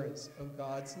assurance of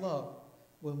God's love,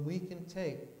 when we can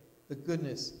take the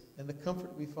goodness and the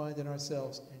comfort we find in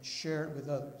ourselves and share it with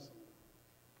others.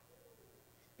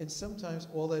 And sometimes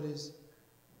all that is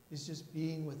just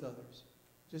being with others.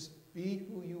 Just be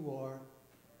who you are.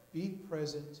 Be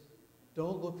present.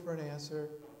 Don't look for an answer.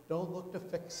 Don't look to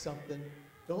fix something.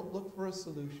 Don't look for a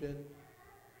solution.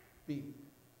 Be.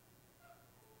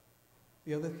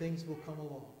 The other things will come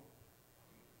along,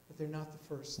 but they're not the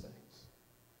first things.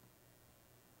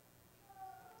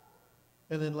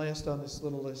 And then last on this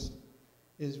little list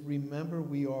is remember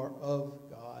we are of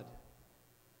God.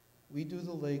 We do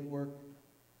the legwork,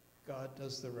 God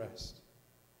does the rest.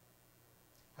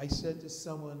 I said to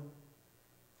someone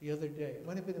the other day, it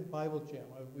might have been in Bible Jam,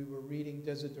 we were reading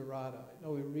Desiderata.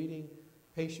 No, we were reading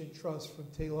Patient Trust from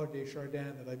Taylor de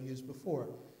Chardin that I've used before.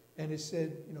 And it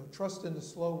said, you know, trust in the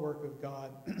slow work of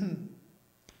God.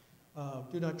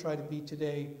 Do not try to be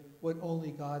today what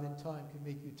only God in time can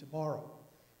make you tomorrow.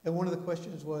 And one of the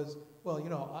questions was, well, you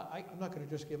know, I'm not going to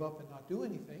just give up and not do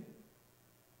anything.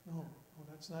 No,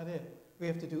 that's not it. We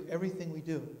have to do everything we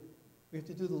do. We have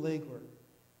to do the legwork.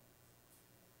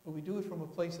 But we do it from a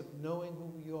place of knowing who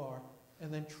we are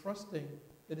and then trusting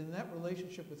that in that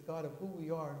relationship with God of who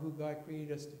we are and who God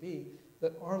created us to be,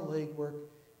 that our legwork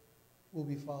will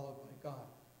be followed by God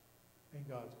and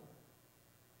God's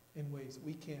work in ways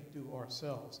we can't do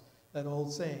ourselves. That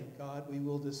old saying, God, we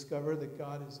will discover that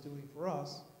God is doing for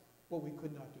us what we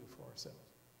could not do for ourselves.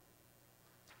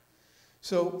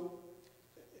 So,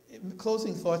 in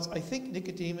closing thoughts, I think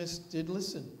Nicodemus did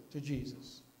listen to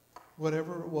Jesus,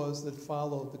 whatever it was that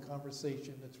followed the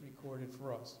conversation that's recorded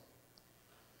for us.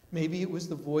 Maybe it was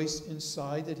the voice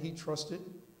inside that he trusted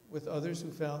with others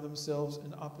who found themselves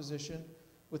in opposition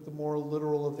with the moral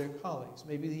literal of their colleagues.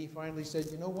 Maybe he finally said,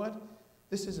 you know what?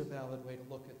 This is a valid way to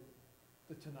look at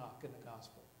the Tanakh and the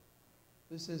Gospel.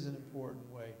 This is an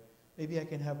important way. Maybe I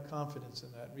can have confidence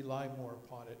in that, rely more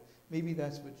upon it. Maybe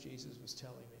that's what Jesus was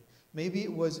telling me. Maybe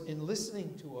it was in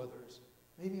listening to others.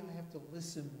 Maybe I have to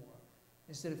listen more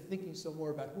instead of thinking so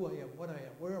more about who I am, what I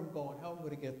am, where I'm going, how I'm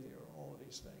going to get there, all of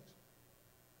these things.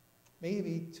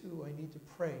 Maybe, too, I need to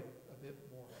pray a bit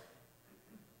more.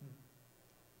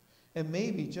 And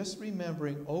maybe just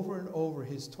remembering over and over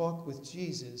his talk with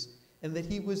Jesus and that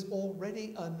he was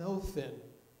already a no-fin.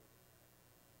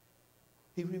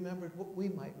 He remembered what we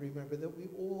might remember, that we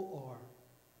all are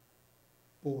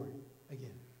born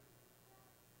again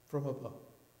from above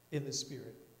in the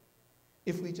Spirit.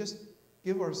 If we just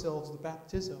give ourselves the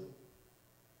baptism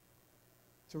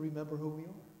to remember who we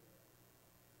are.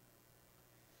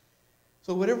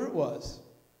 So whatever it was,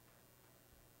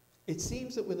 it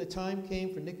seems that when the time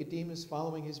came for Nicodemus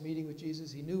following his meeting with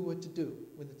Jesus, he knew what to do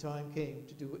when the time came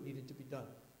to do what needed to be done.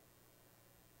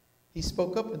 He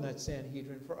spoke up in that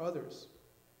Sanhedrin for others.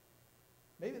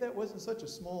 Maybe that wasn't such a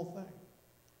small thing.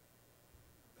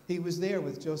 He was there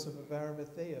with Joseph of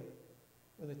Arimathea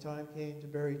when the time came to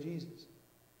bury Jesus.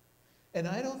 And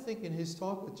I don't think in his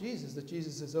talk with Jesus that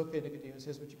Jesus says, okay, Nicodemus,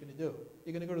 here's what you're going to do.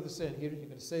 You're going to go to the Sanhedrin, you're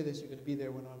going to say this, you're going to be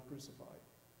there when I'm crucified.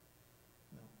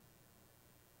 No.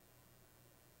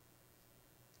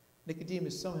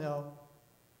 Nicodemus somehow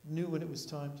knew when it was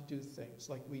time to do things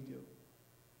like we do.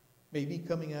 Maybe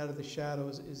coming out of the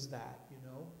shadows is that, you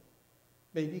know.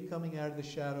 Maybe coming out of the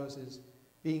shadows is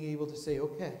being able to say,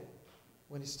 okay,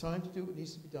 when it's time to do what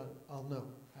needs to be done, I'll know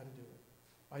how to do it.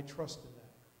 I trust in that.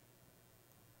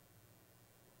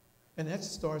 And that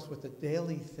starts with the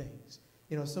daily things.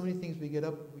 You know, so many things we get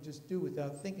up and we just do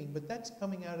without thinking, but that's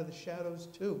coming out of the shadows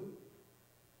too.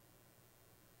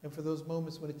 And for those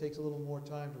moments when it takes a little more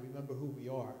time to remember who we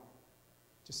are,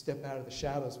 to step out of the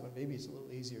shadows when maybe it's a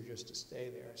little easier just to stay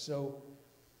there. So,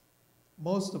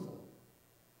 most of all,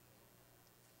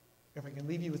 if I can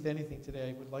leave you with anything today,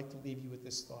 I would like to leave you with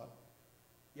this thought.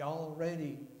 Y'all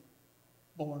already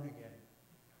born again.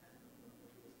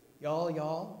 Y'all?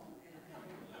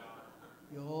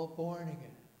 Y'all born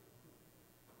again.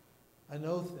 An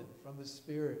oath from the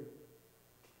Spirit.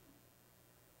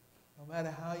 No matter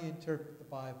how you interpret the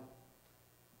Bible,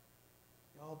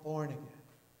 y'all born again.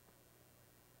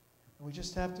 And we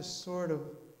just have to sort of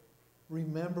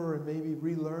remember and maybe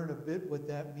relearn a bit what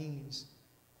that means.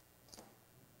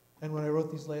 And when I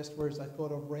wrote these last words, I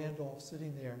thought of Randolph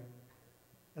sitting there.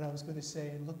 And I was going to say,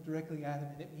 and look directly at him,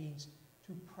 and it means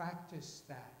to practice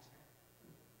that.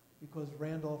 Because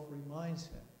Randolph reminds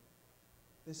him,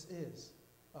 this is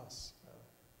us.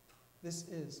 This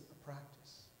is a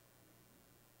practice.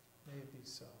 May it be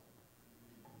so.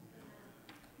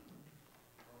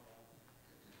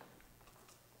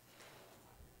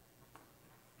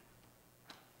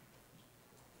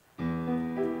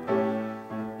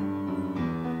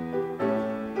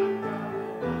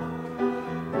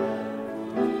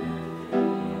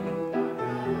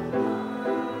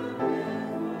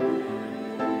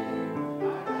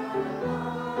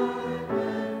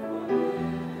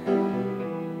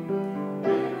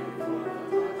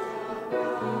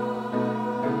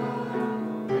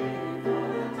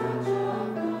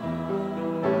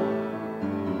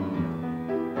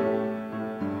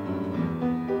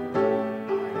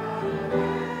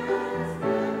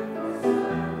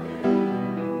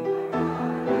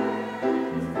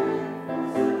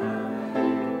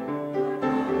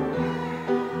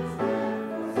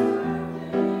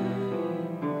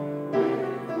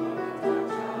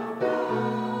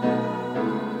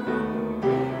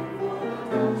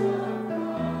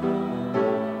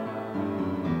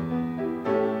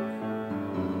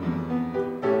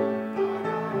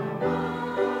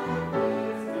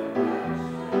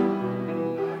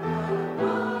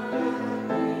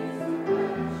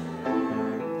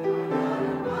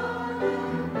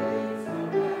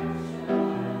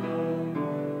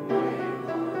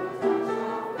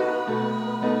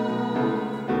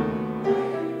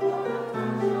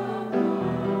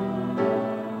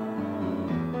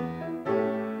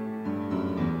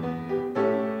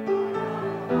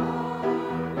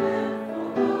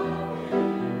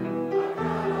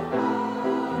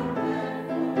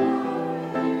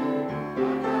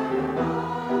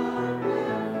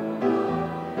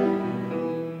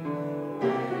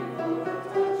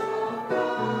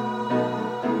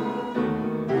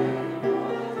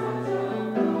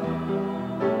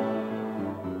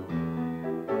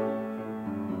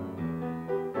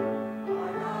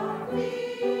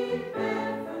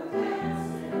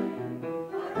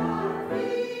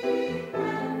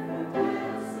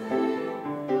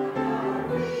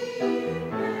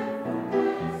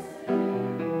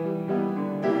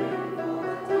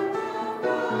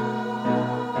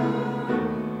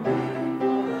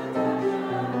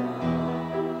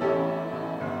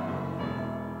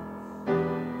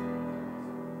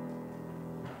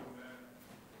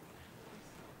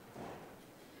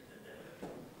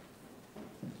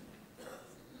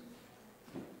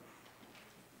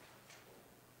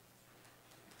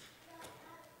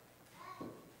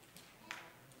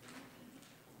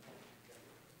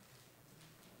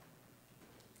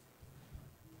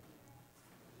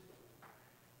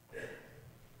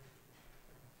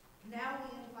 Now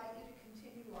we invite you to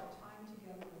continue our time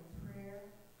together in prayer,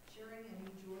 sharing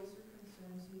any joys or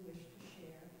concerns you wish to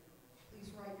share. Please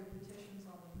write your petitions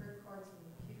on the prayer cards in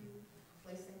the pew,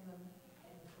 placing them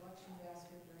in the collection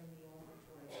basket during the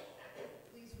offertory.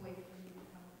 Please wait for me to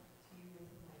come to you with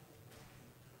the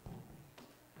microphone.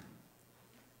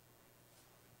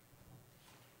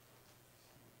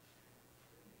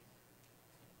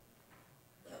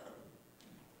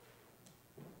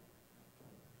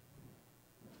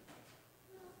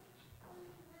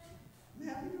 I'm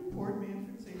happy to report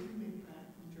Manfred safely made it back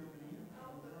from Germany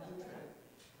on the trip.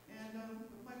 And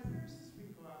my prayers this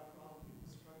week go out for all people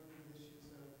struggling with issues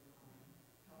of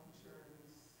health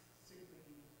insurance, sick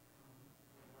leave,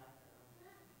 lack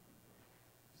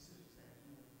of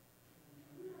satisfaction.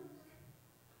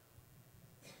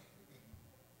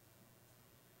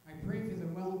 I pray for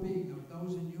the well-being of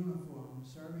those in uniform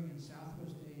serving in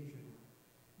Southwest Asia.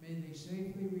 May they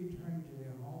safely return to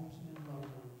their homes and loved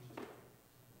ones.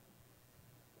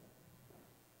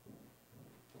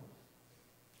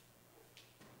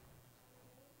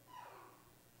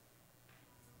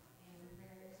 And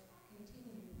prayers,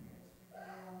 continued prayers for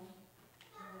Gail,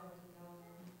 who will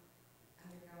be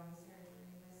undergoing surgery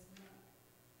this week.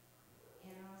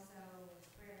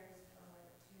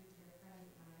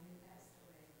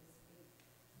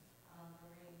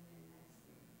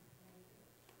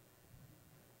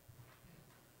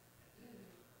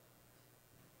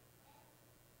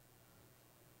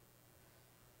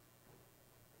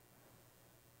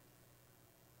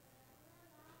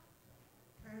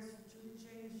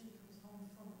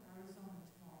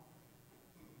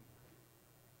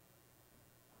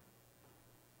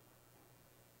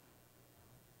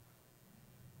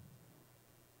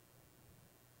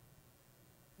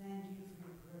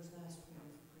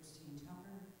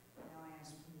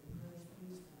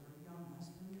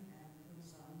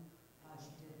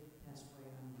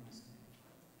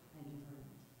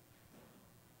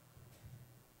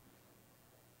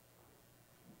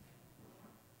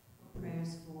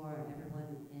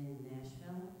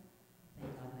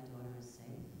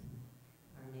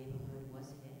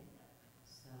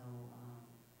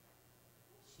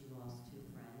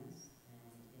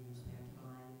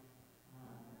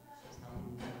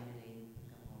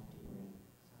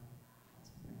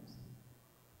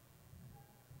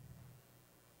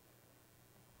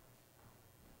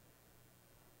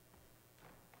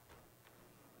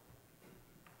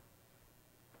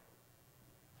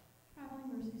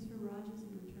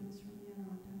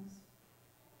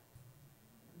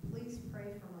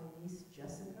 niece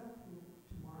Jessica, who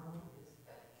tomorrow is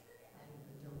having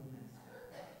a double master.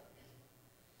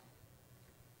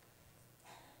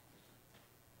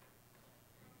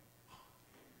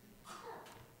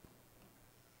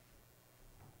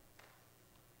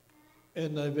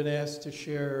 And I've been asked to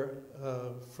share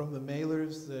from the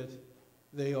mailers that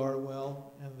they are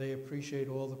well and they appreciate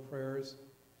all the prayers.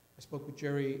 I spoke with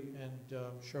Jerry and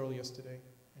Cheryl yesterday,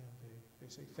 and they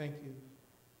say thank you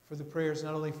for the prayers,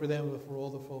 not only for them, but for all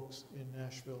the folks in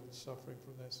Nashville suffering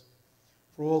from this.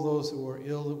 For all those who are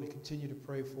ill that we continue to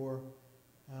pray for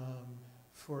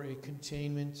a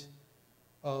containment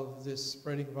of this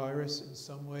spreading virus in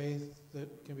some way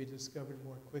that can be discovered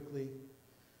more quickly.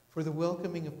 For the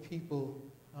welcoming of people,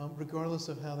 regardless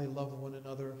of how they love one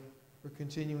another. We're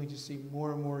continuing to see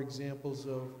more and more examples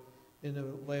of, in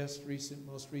the most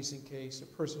recent case, a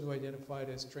person who identified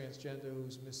as transgender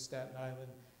who's Miss Staten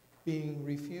Island being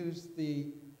refused the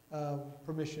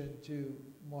permission to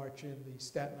march in the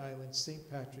Staten Island St.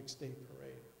 Patrick's Day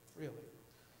Parade, really.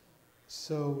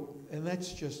 So, and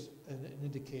that's just an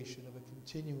indication of a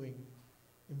continuing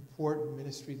important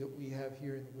ministry that we have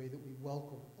here in the way that we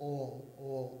welcome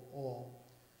all.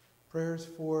 Prayers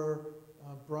for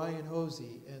Brian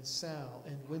Hosey and Sal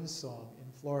and Winsong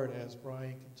in Florida as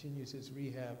Brian continues his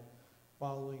rehab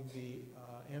following the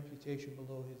amputation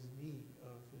below his knee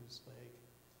of his leg.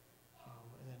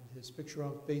 And his picture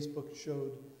on Facebook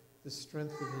showed the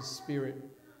strength of his spirit.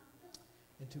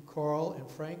 And to Carl and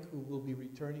Frank, who will be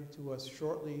returning to us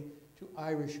shortly, to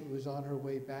Irish, who is on her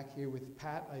way back here with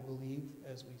Pat, I believe,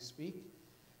 as we speak,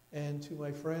 and to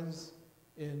my friends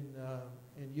in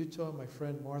Utah, my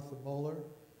friend Martha Moeller,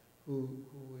 who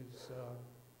is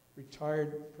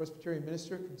retired Presbyterian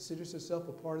minister, considers herself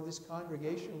a part of this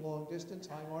congregation long distance.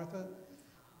 Hi, Martha.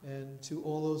 And to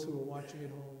all those who are watching at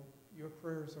home, your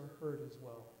prayers are heard as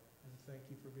well. And thank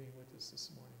you for being with us this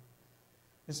morning.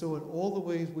 And so in all the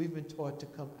ways we've been taught to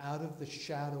come out of the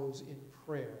shadows in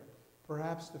prayer,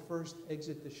 perhaps the first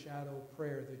exit the shadow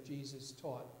prayer that Jesus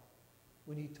taught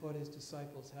when he taught his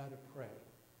disciples how to pray.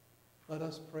 Let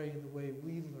us pray in the way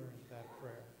we learned that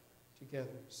prayer together,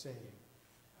 saying,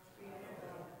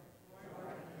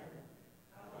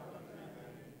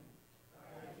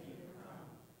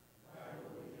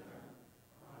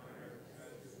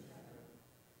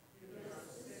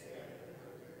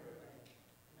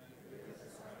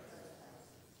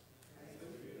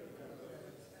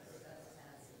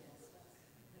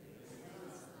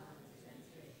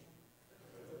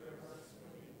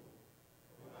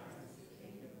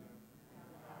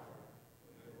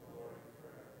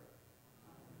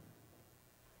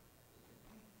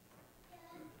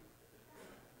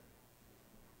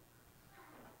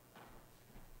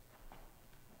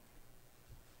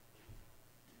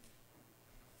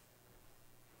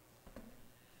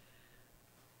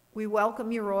 We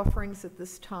welcome your offerings at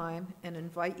this time and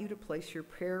invite you to place your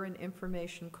prayer and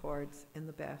information cards in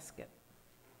the basket.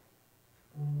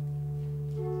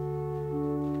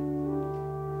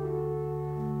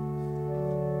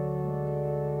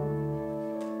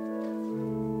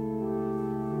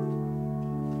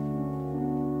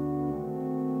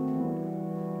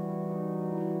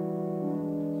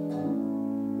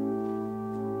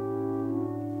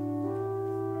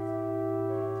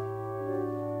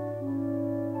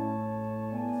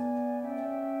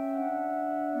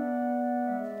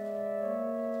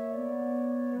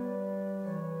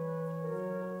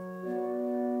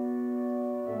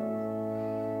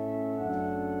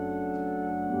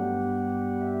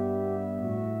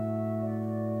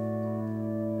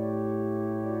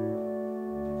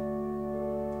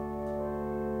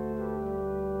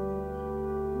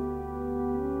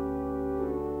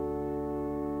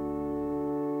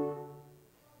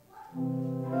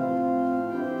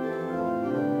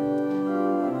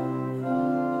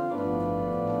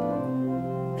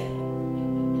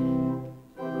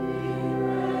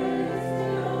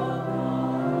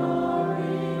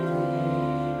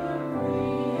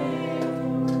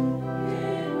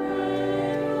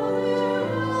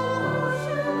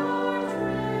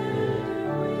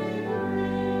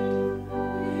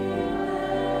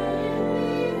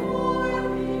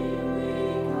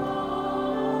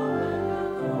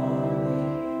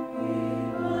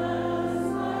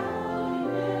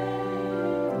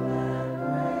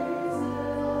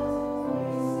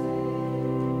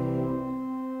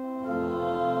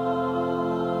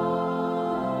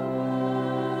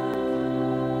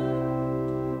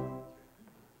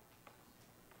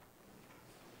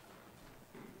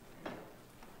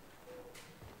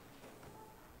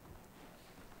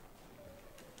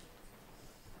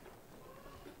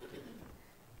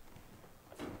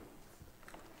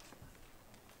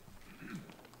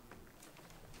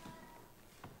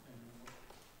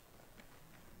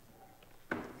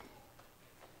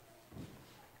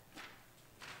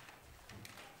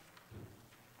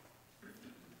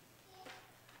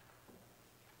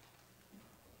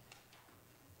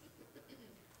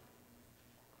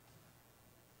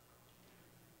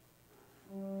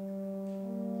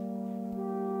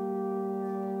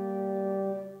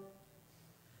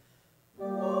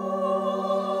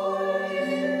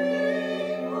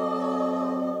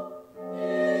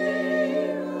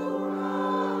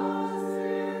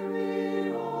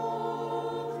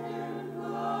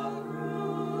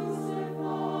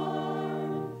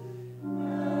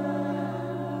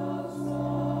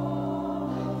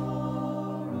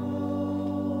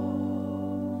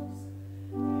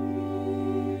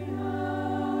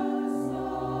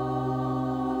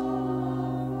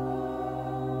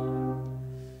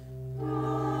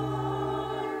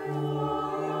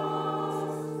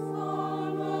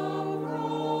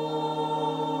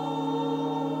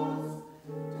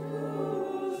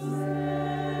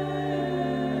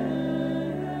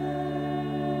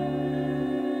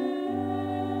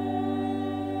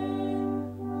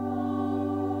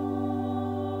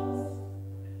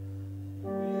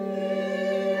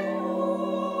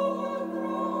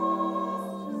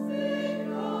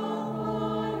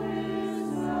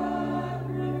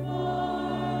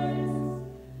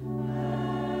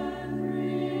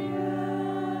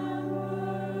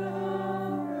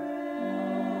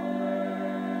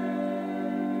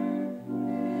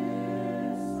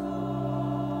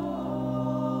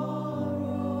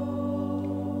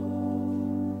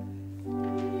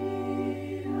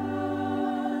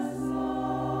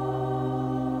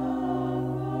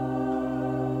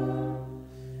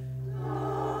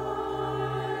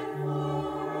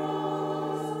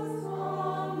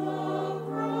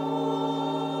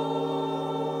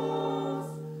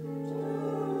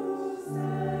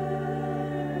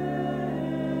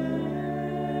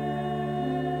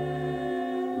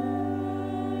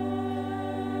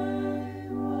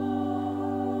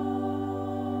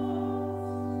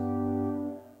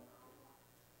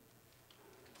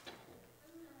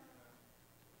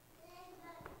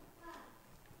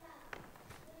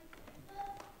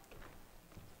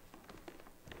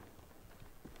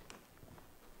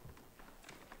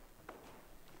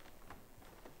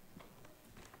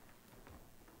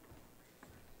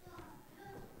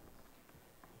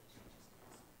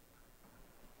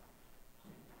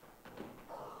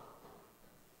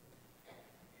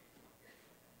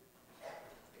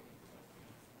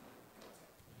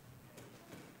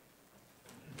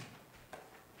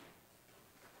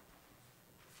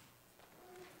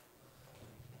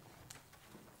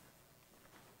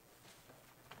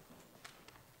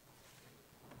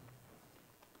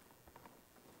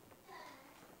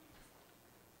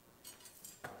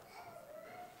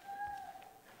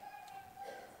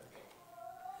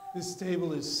 This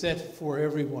table is set for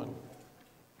everyone.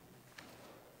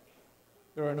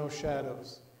 There are no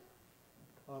shadows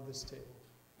on this table,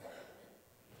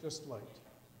 just light.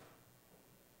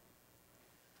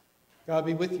 God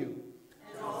be with you.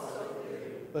 And also with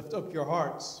you. Lift up your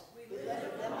hearts. We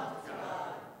lift them up to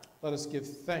God. Let us give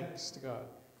thanks to God.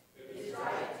 It is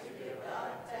right to give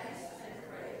God thanks and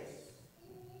praise.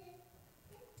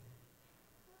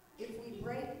 If we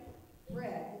break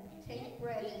bread, take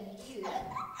bread and eat it,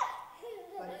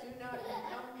 but do not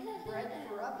become bread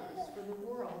for others, for the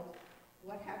world,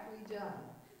 what have we done?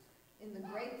 In the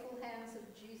grateful hands of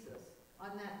Jesus,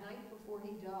 on that night before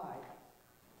he died,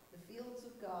 the fields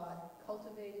of God,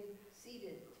 cultivated,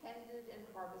 seeded, tended, and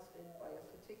harvested by a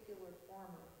particular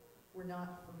farmer, were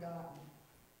not forgotten.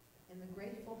 In the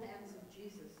grateful hands of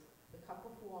Jesus, the cup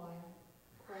of wine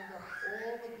called up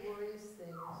all the glorious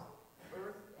things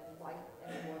earth and light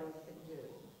and water can do.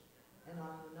 And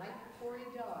on the night before he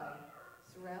died,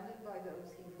 surrounded by those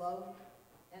he loved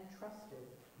and trusted,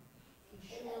 he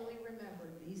surely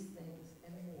remembered these things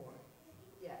and more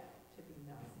yet to be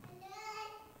known.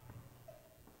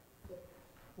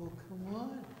 Well, come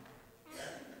on.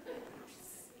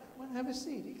 Come on, have a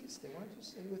seat. He can stay. Why don't you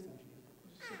stay with him, Jesus?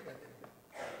 Just sit back there.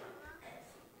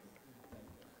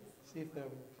 See if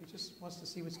he just wants to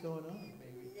see what's going on,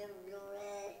 maybe.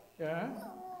 Yeah?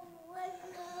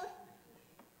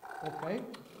 Okay.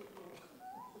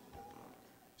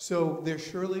 So there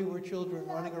surely were children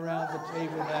running around the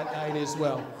table that night as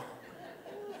well.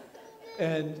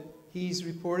 And he's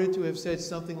reported to have said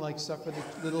something like, "Suffer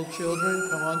the little children,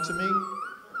 come unto me."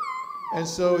 And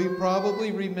so he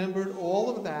probably remembered all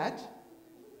of that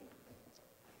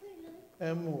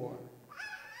and more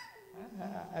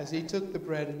as he took the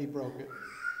bread and he broke it.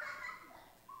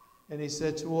 And he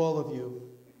said to all of you,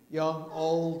 young,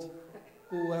 old,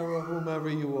 whomever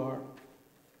you are,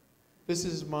 this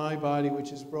is my body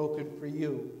which is broken for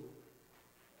you.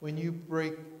 When you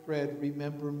break bread,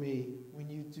 remember me. When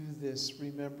you do this,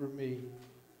 remember me.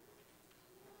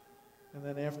 And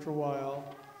then after a while,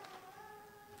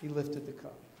 he lifted the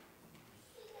cup.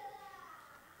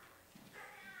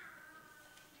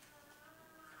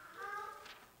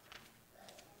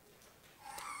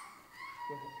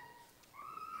 Go ahead.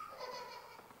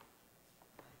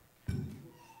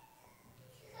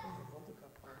 Hold the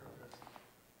cup.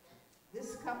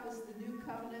 This cup is the new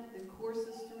covenant that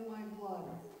courses through my blood.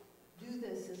 Do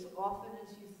this as often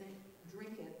as you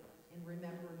drink it in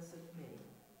remembrance of me.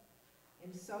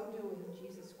 In so doing,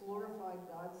 Jesus glorified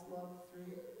God's love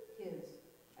through his.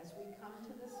 As we come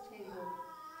to this table,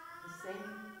 the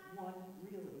same one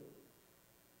really,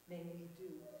 may we do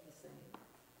the same.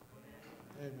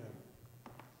 Amen.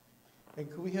 And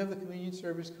could we have the communion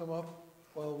service come up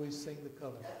while we sing the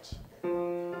covenant?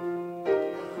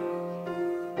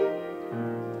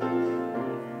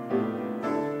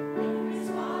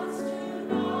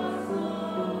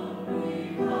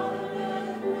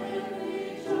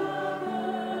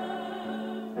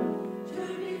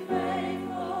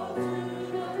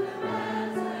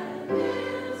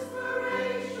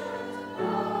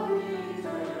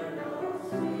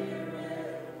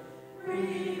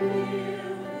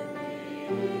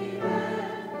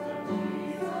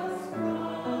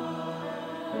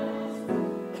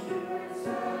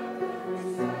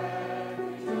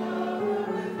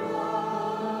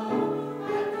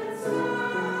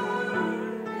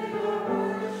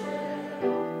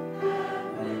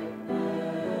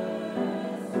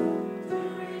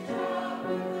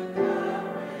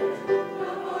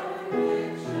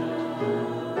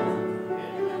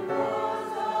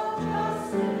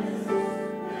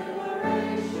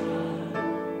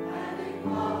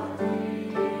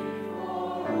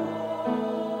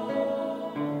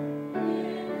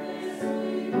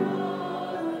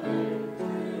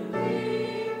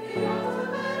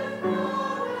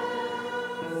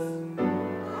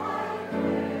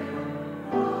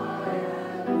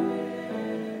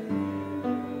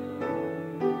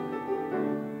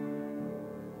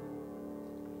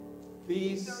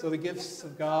 These are the gifts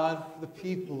of God for the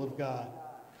people of God.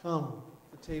 Come,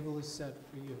 the table is set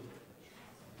for you.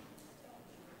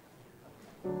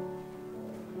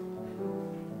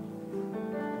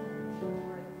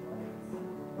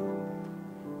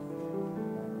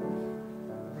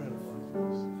 Bread of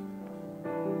forgiveness.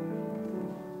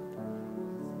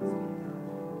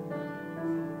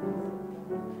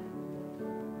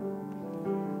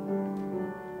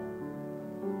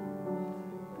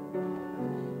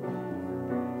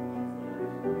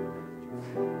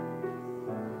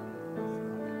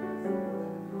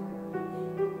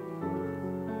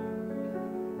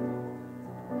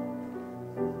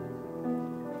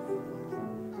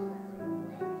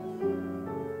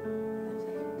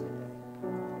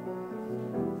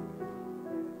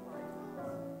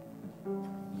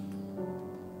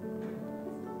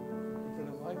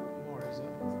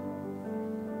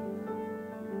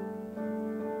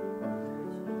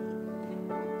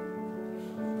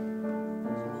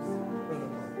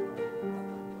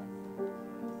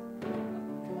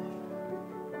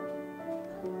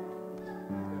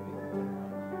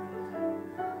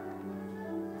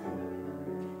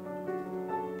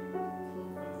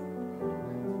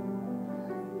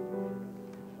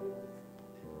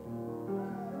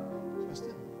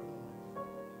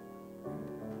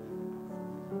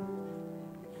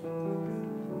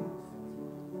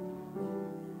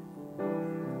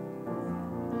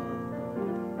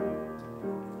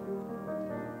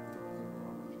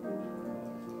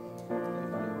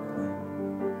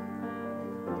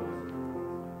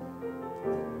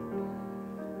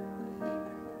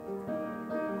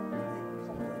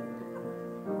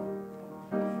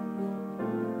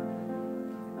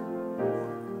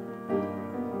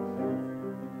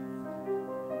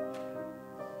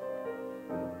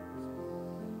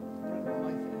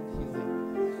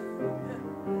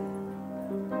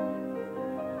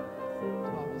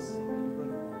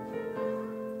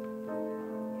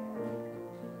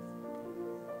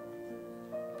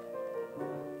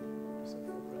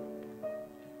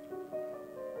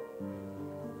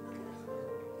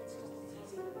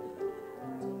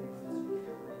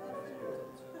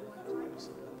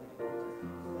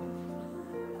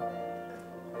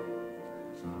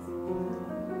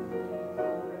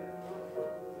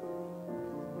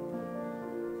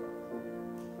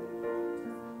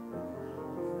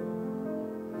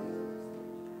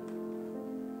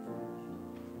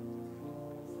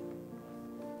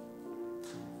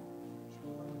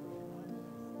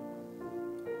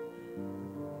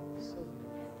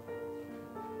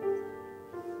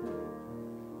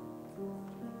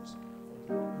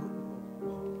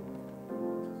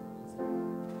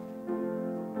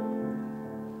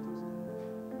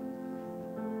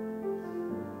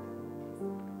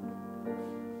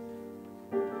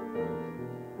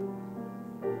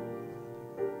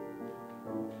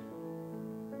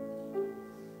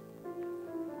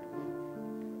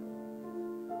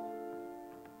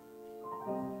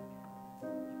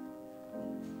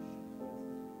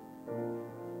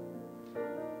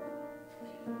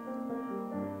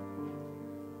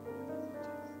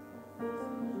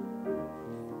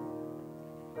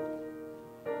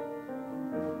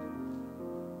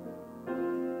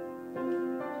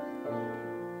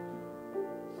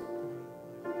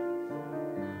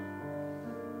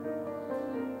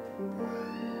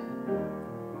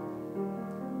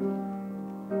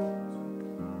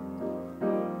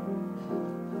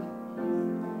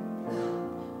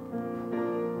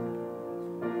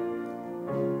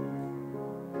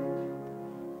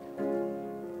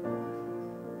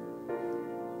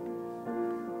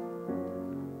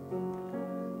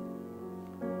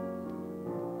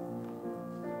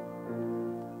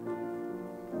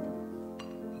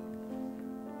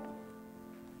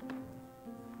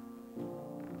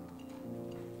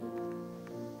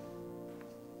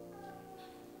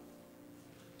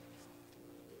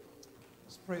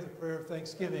 Let's pray the prayer of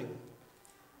thanksgiving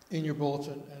in your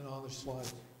bulletin and on the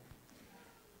slide.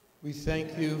 We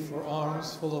thank you for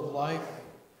arms full of life,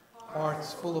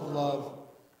 hearts full of love,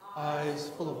 eyes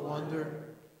full of wonder.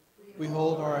 We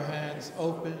hold our hands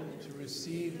open to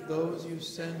receive those you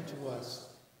send to us.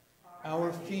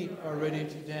 Our feet are ready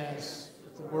to dance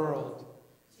with the world,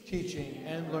 teaching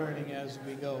and learning as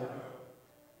we go.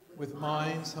 With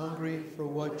minds hungry for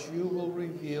what you will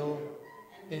reveal,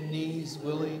 and knees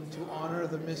willing to honor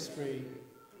the mystery,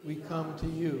 we come to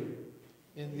you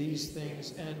in these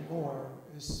things and more,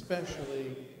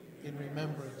 especially in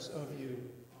remembrance of you.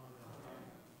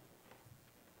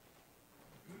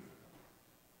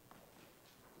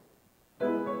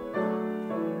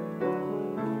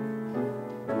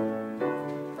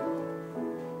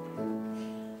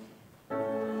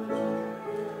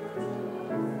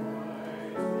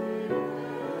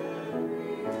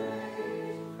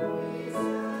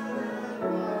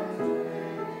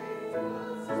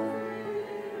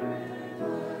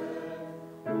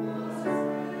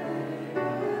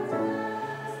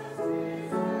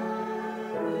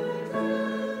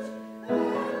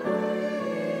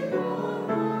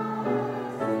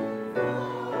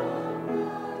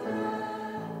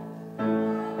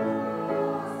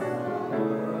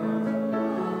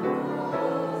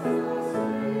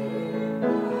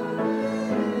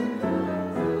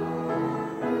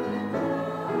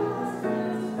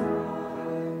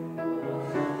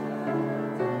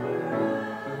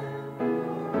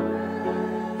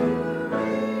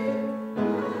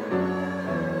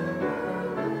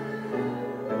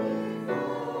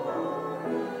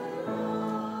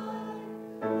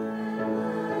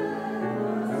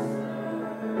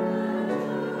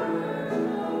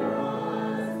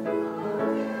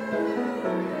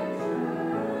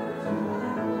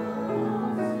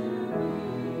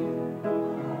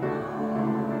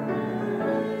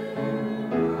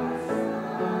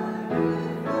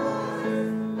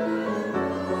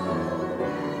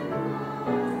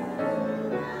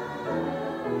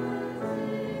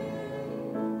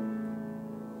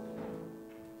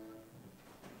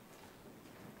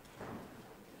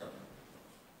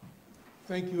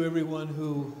 Thank you, everyone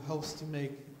who helps to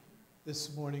make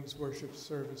this morning's worship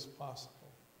service possible,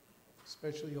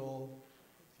 especially all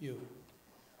of you.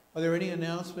 Are there any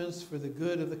announcements for the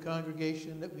good of the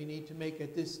congregation that we need to make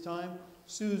at this time?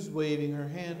 Sue's waving her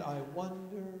hand. I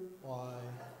wonder why.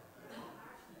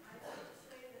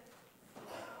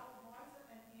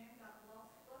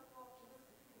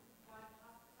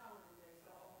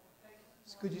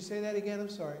 Could you say that again? I'm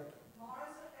sorry.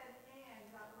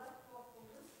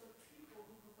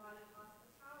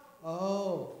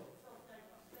 Oh,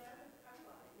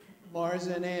 Mars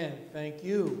and Ann, thank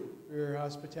you for your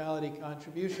hospitality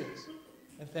contributions.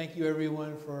 And thank you,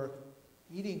 everyone, for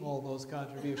eating all those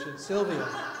contributions. Sylvia.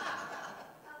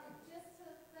 Just to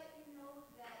let you know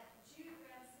that Jude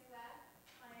Ramsuak,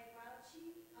 my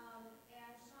Rauchi,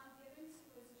 and Sean Gibbons,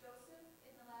 who is Joseph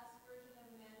in the last version of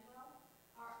Emmanuel,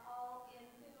 are all in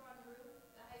Fiddler on the Roof,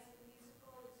 the high school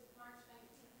musical, which is March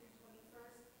 19th through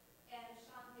 21st, and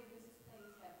Sean Gibbons is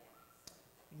playing Kevin.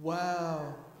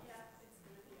 Wow.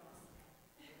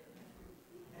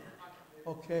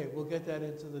 Okay, we'll get that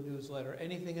into the newsletter.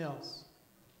 Anything else?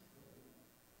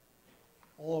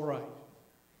 All right.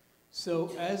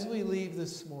 So as we leave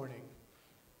this morning,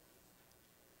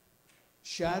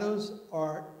 shadows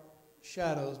are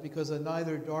shadows because of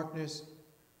neither darkness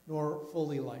nor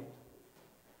fully light.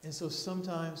 And so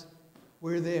sometimes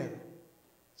we're there.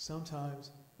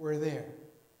 Sometimes we're there.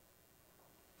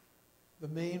 The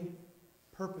main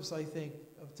purpose, I think,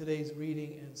 of today's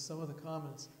reading and some of the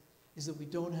comments is that we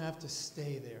don't have to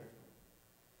stay there,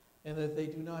 and that they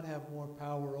do not have more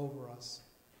power over us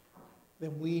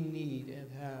than we need and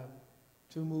have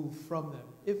to move from them,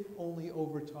 if only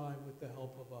over time with the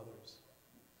help of others.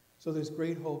 So there's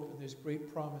great hope and there's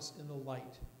great promise in the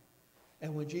light.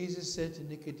 And when Jesus said to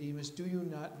Nicodemus, "Do you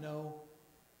not know?"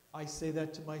 I say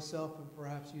that to myself, and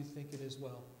perhaps you think it as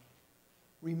well.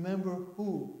 Remember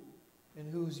who and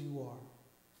whose you are,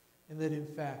 and that in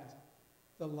fact,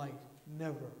 the light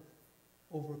never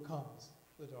overcomes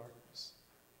the darkness.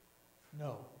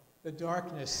 No, the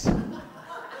darkness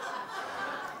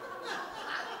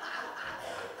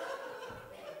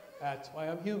that's why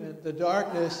I'm human. The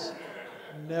darkness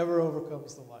never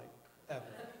overcomes the light, ever.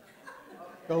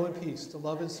 Go in peace to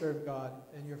love and serve God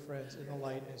and your friends in the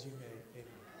light as you may.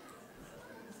 Amen.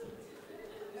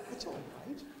 That's all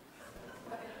right.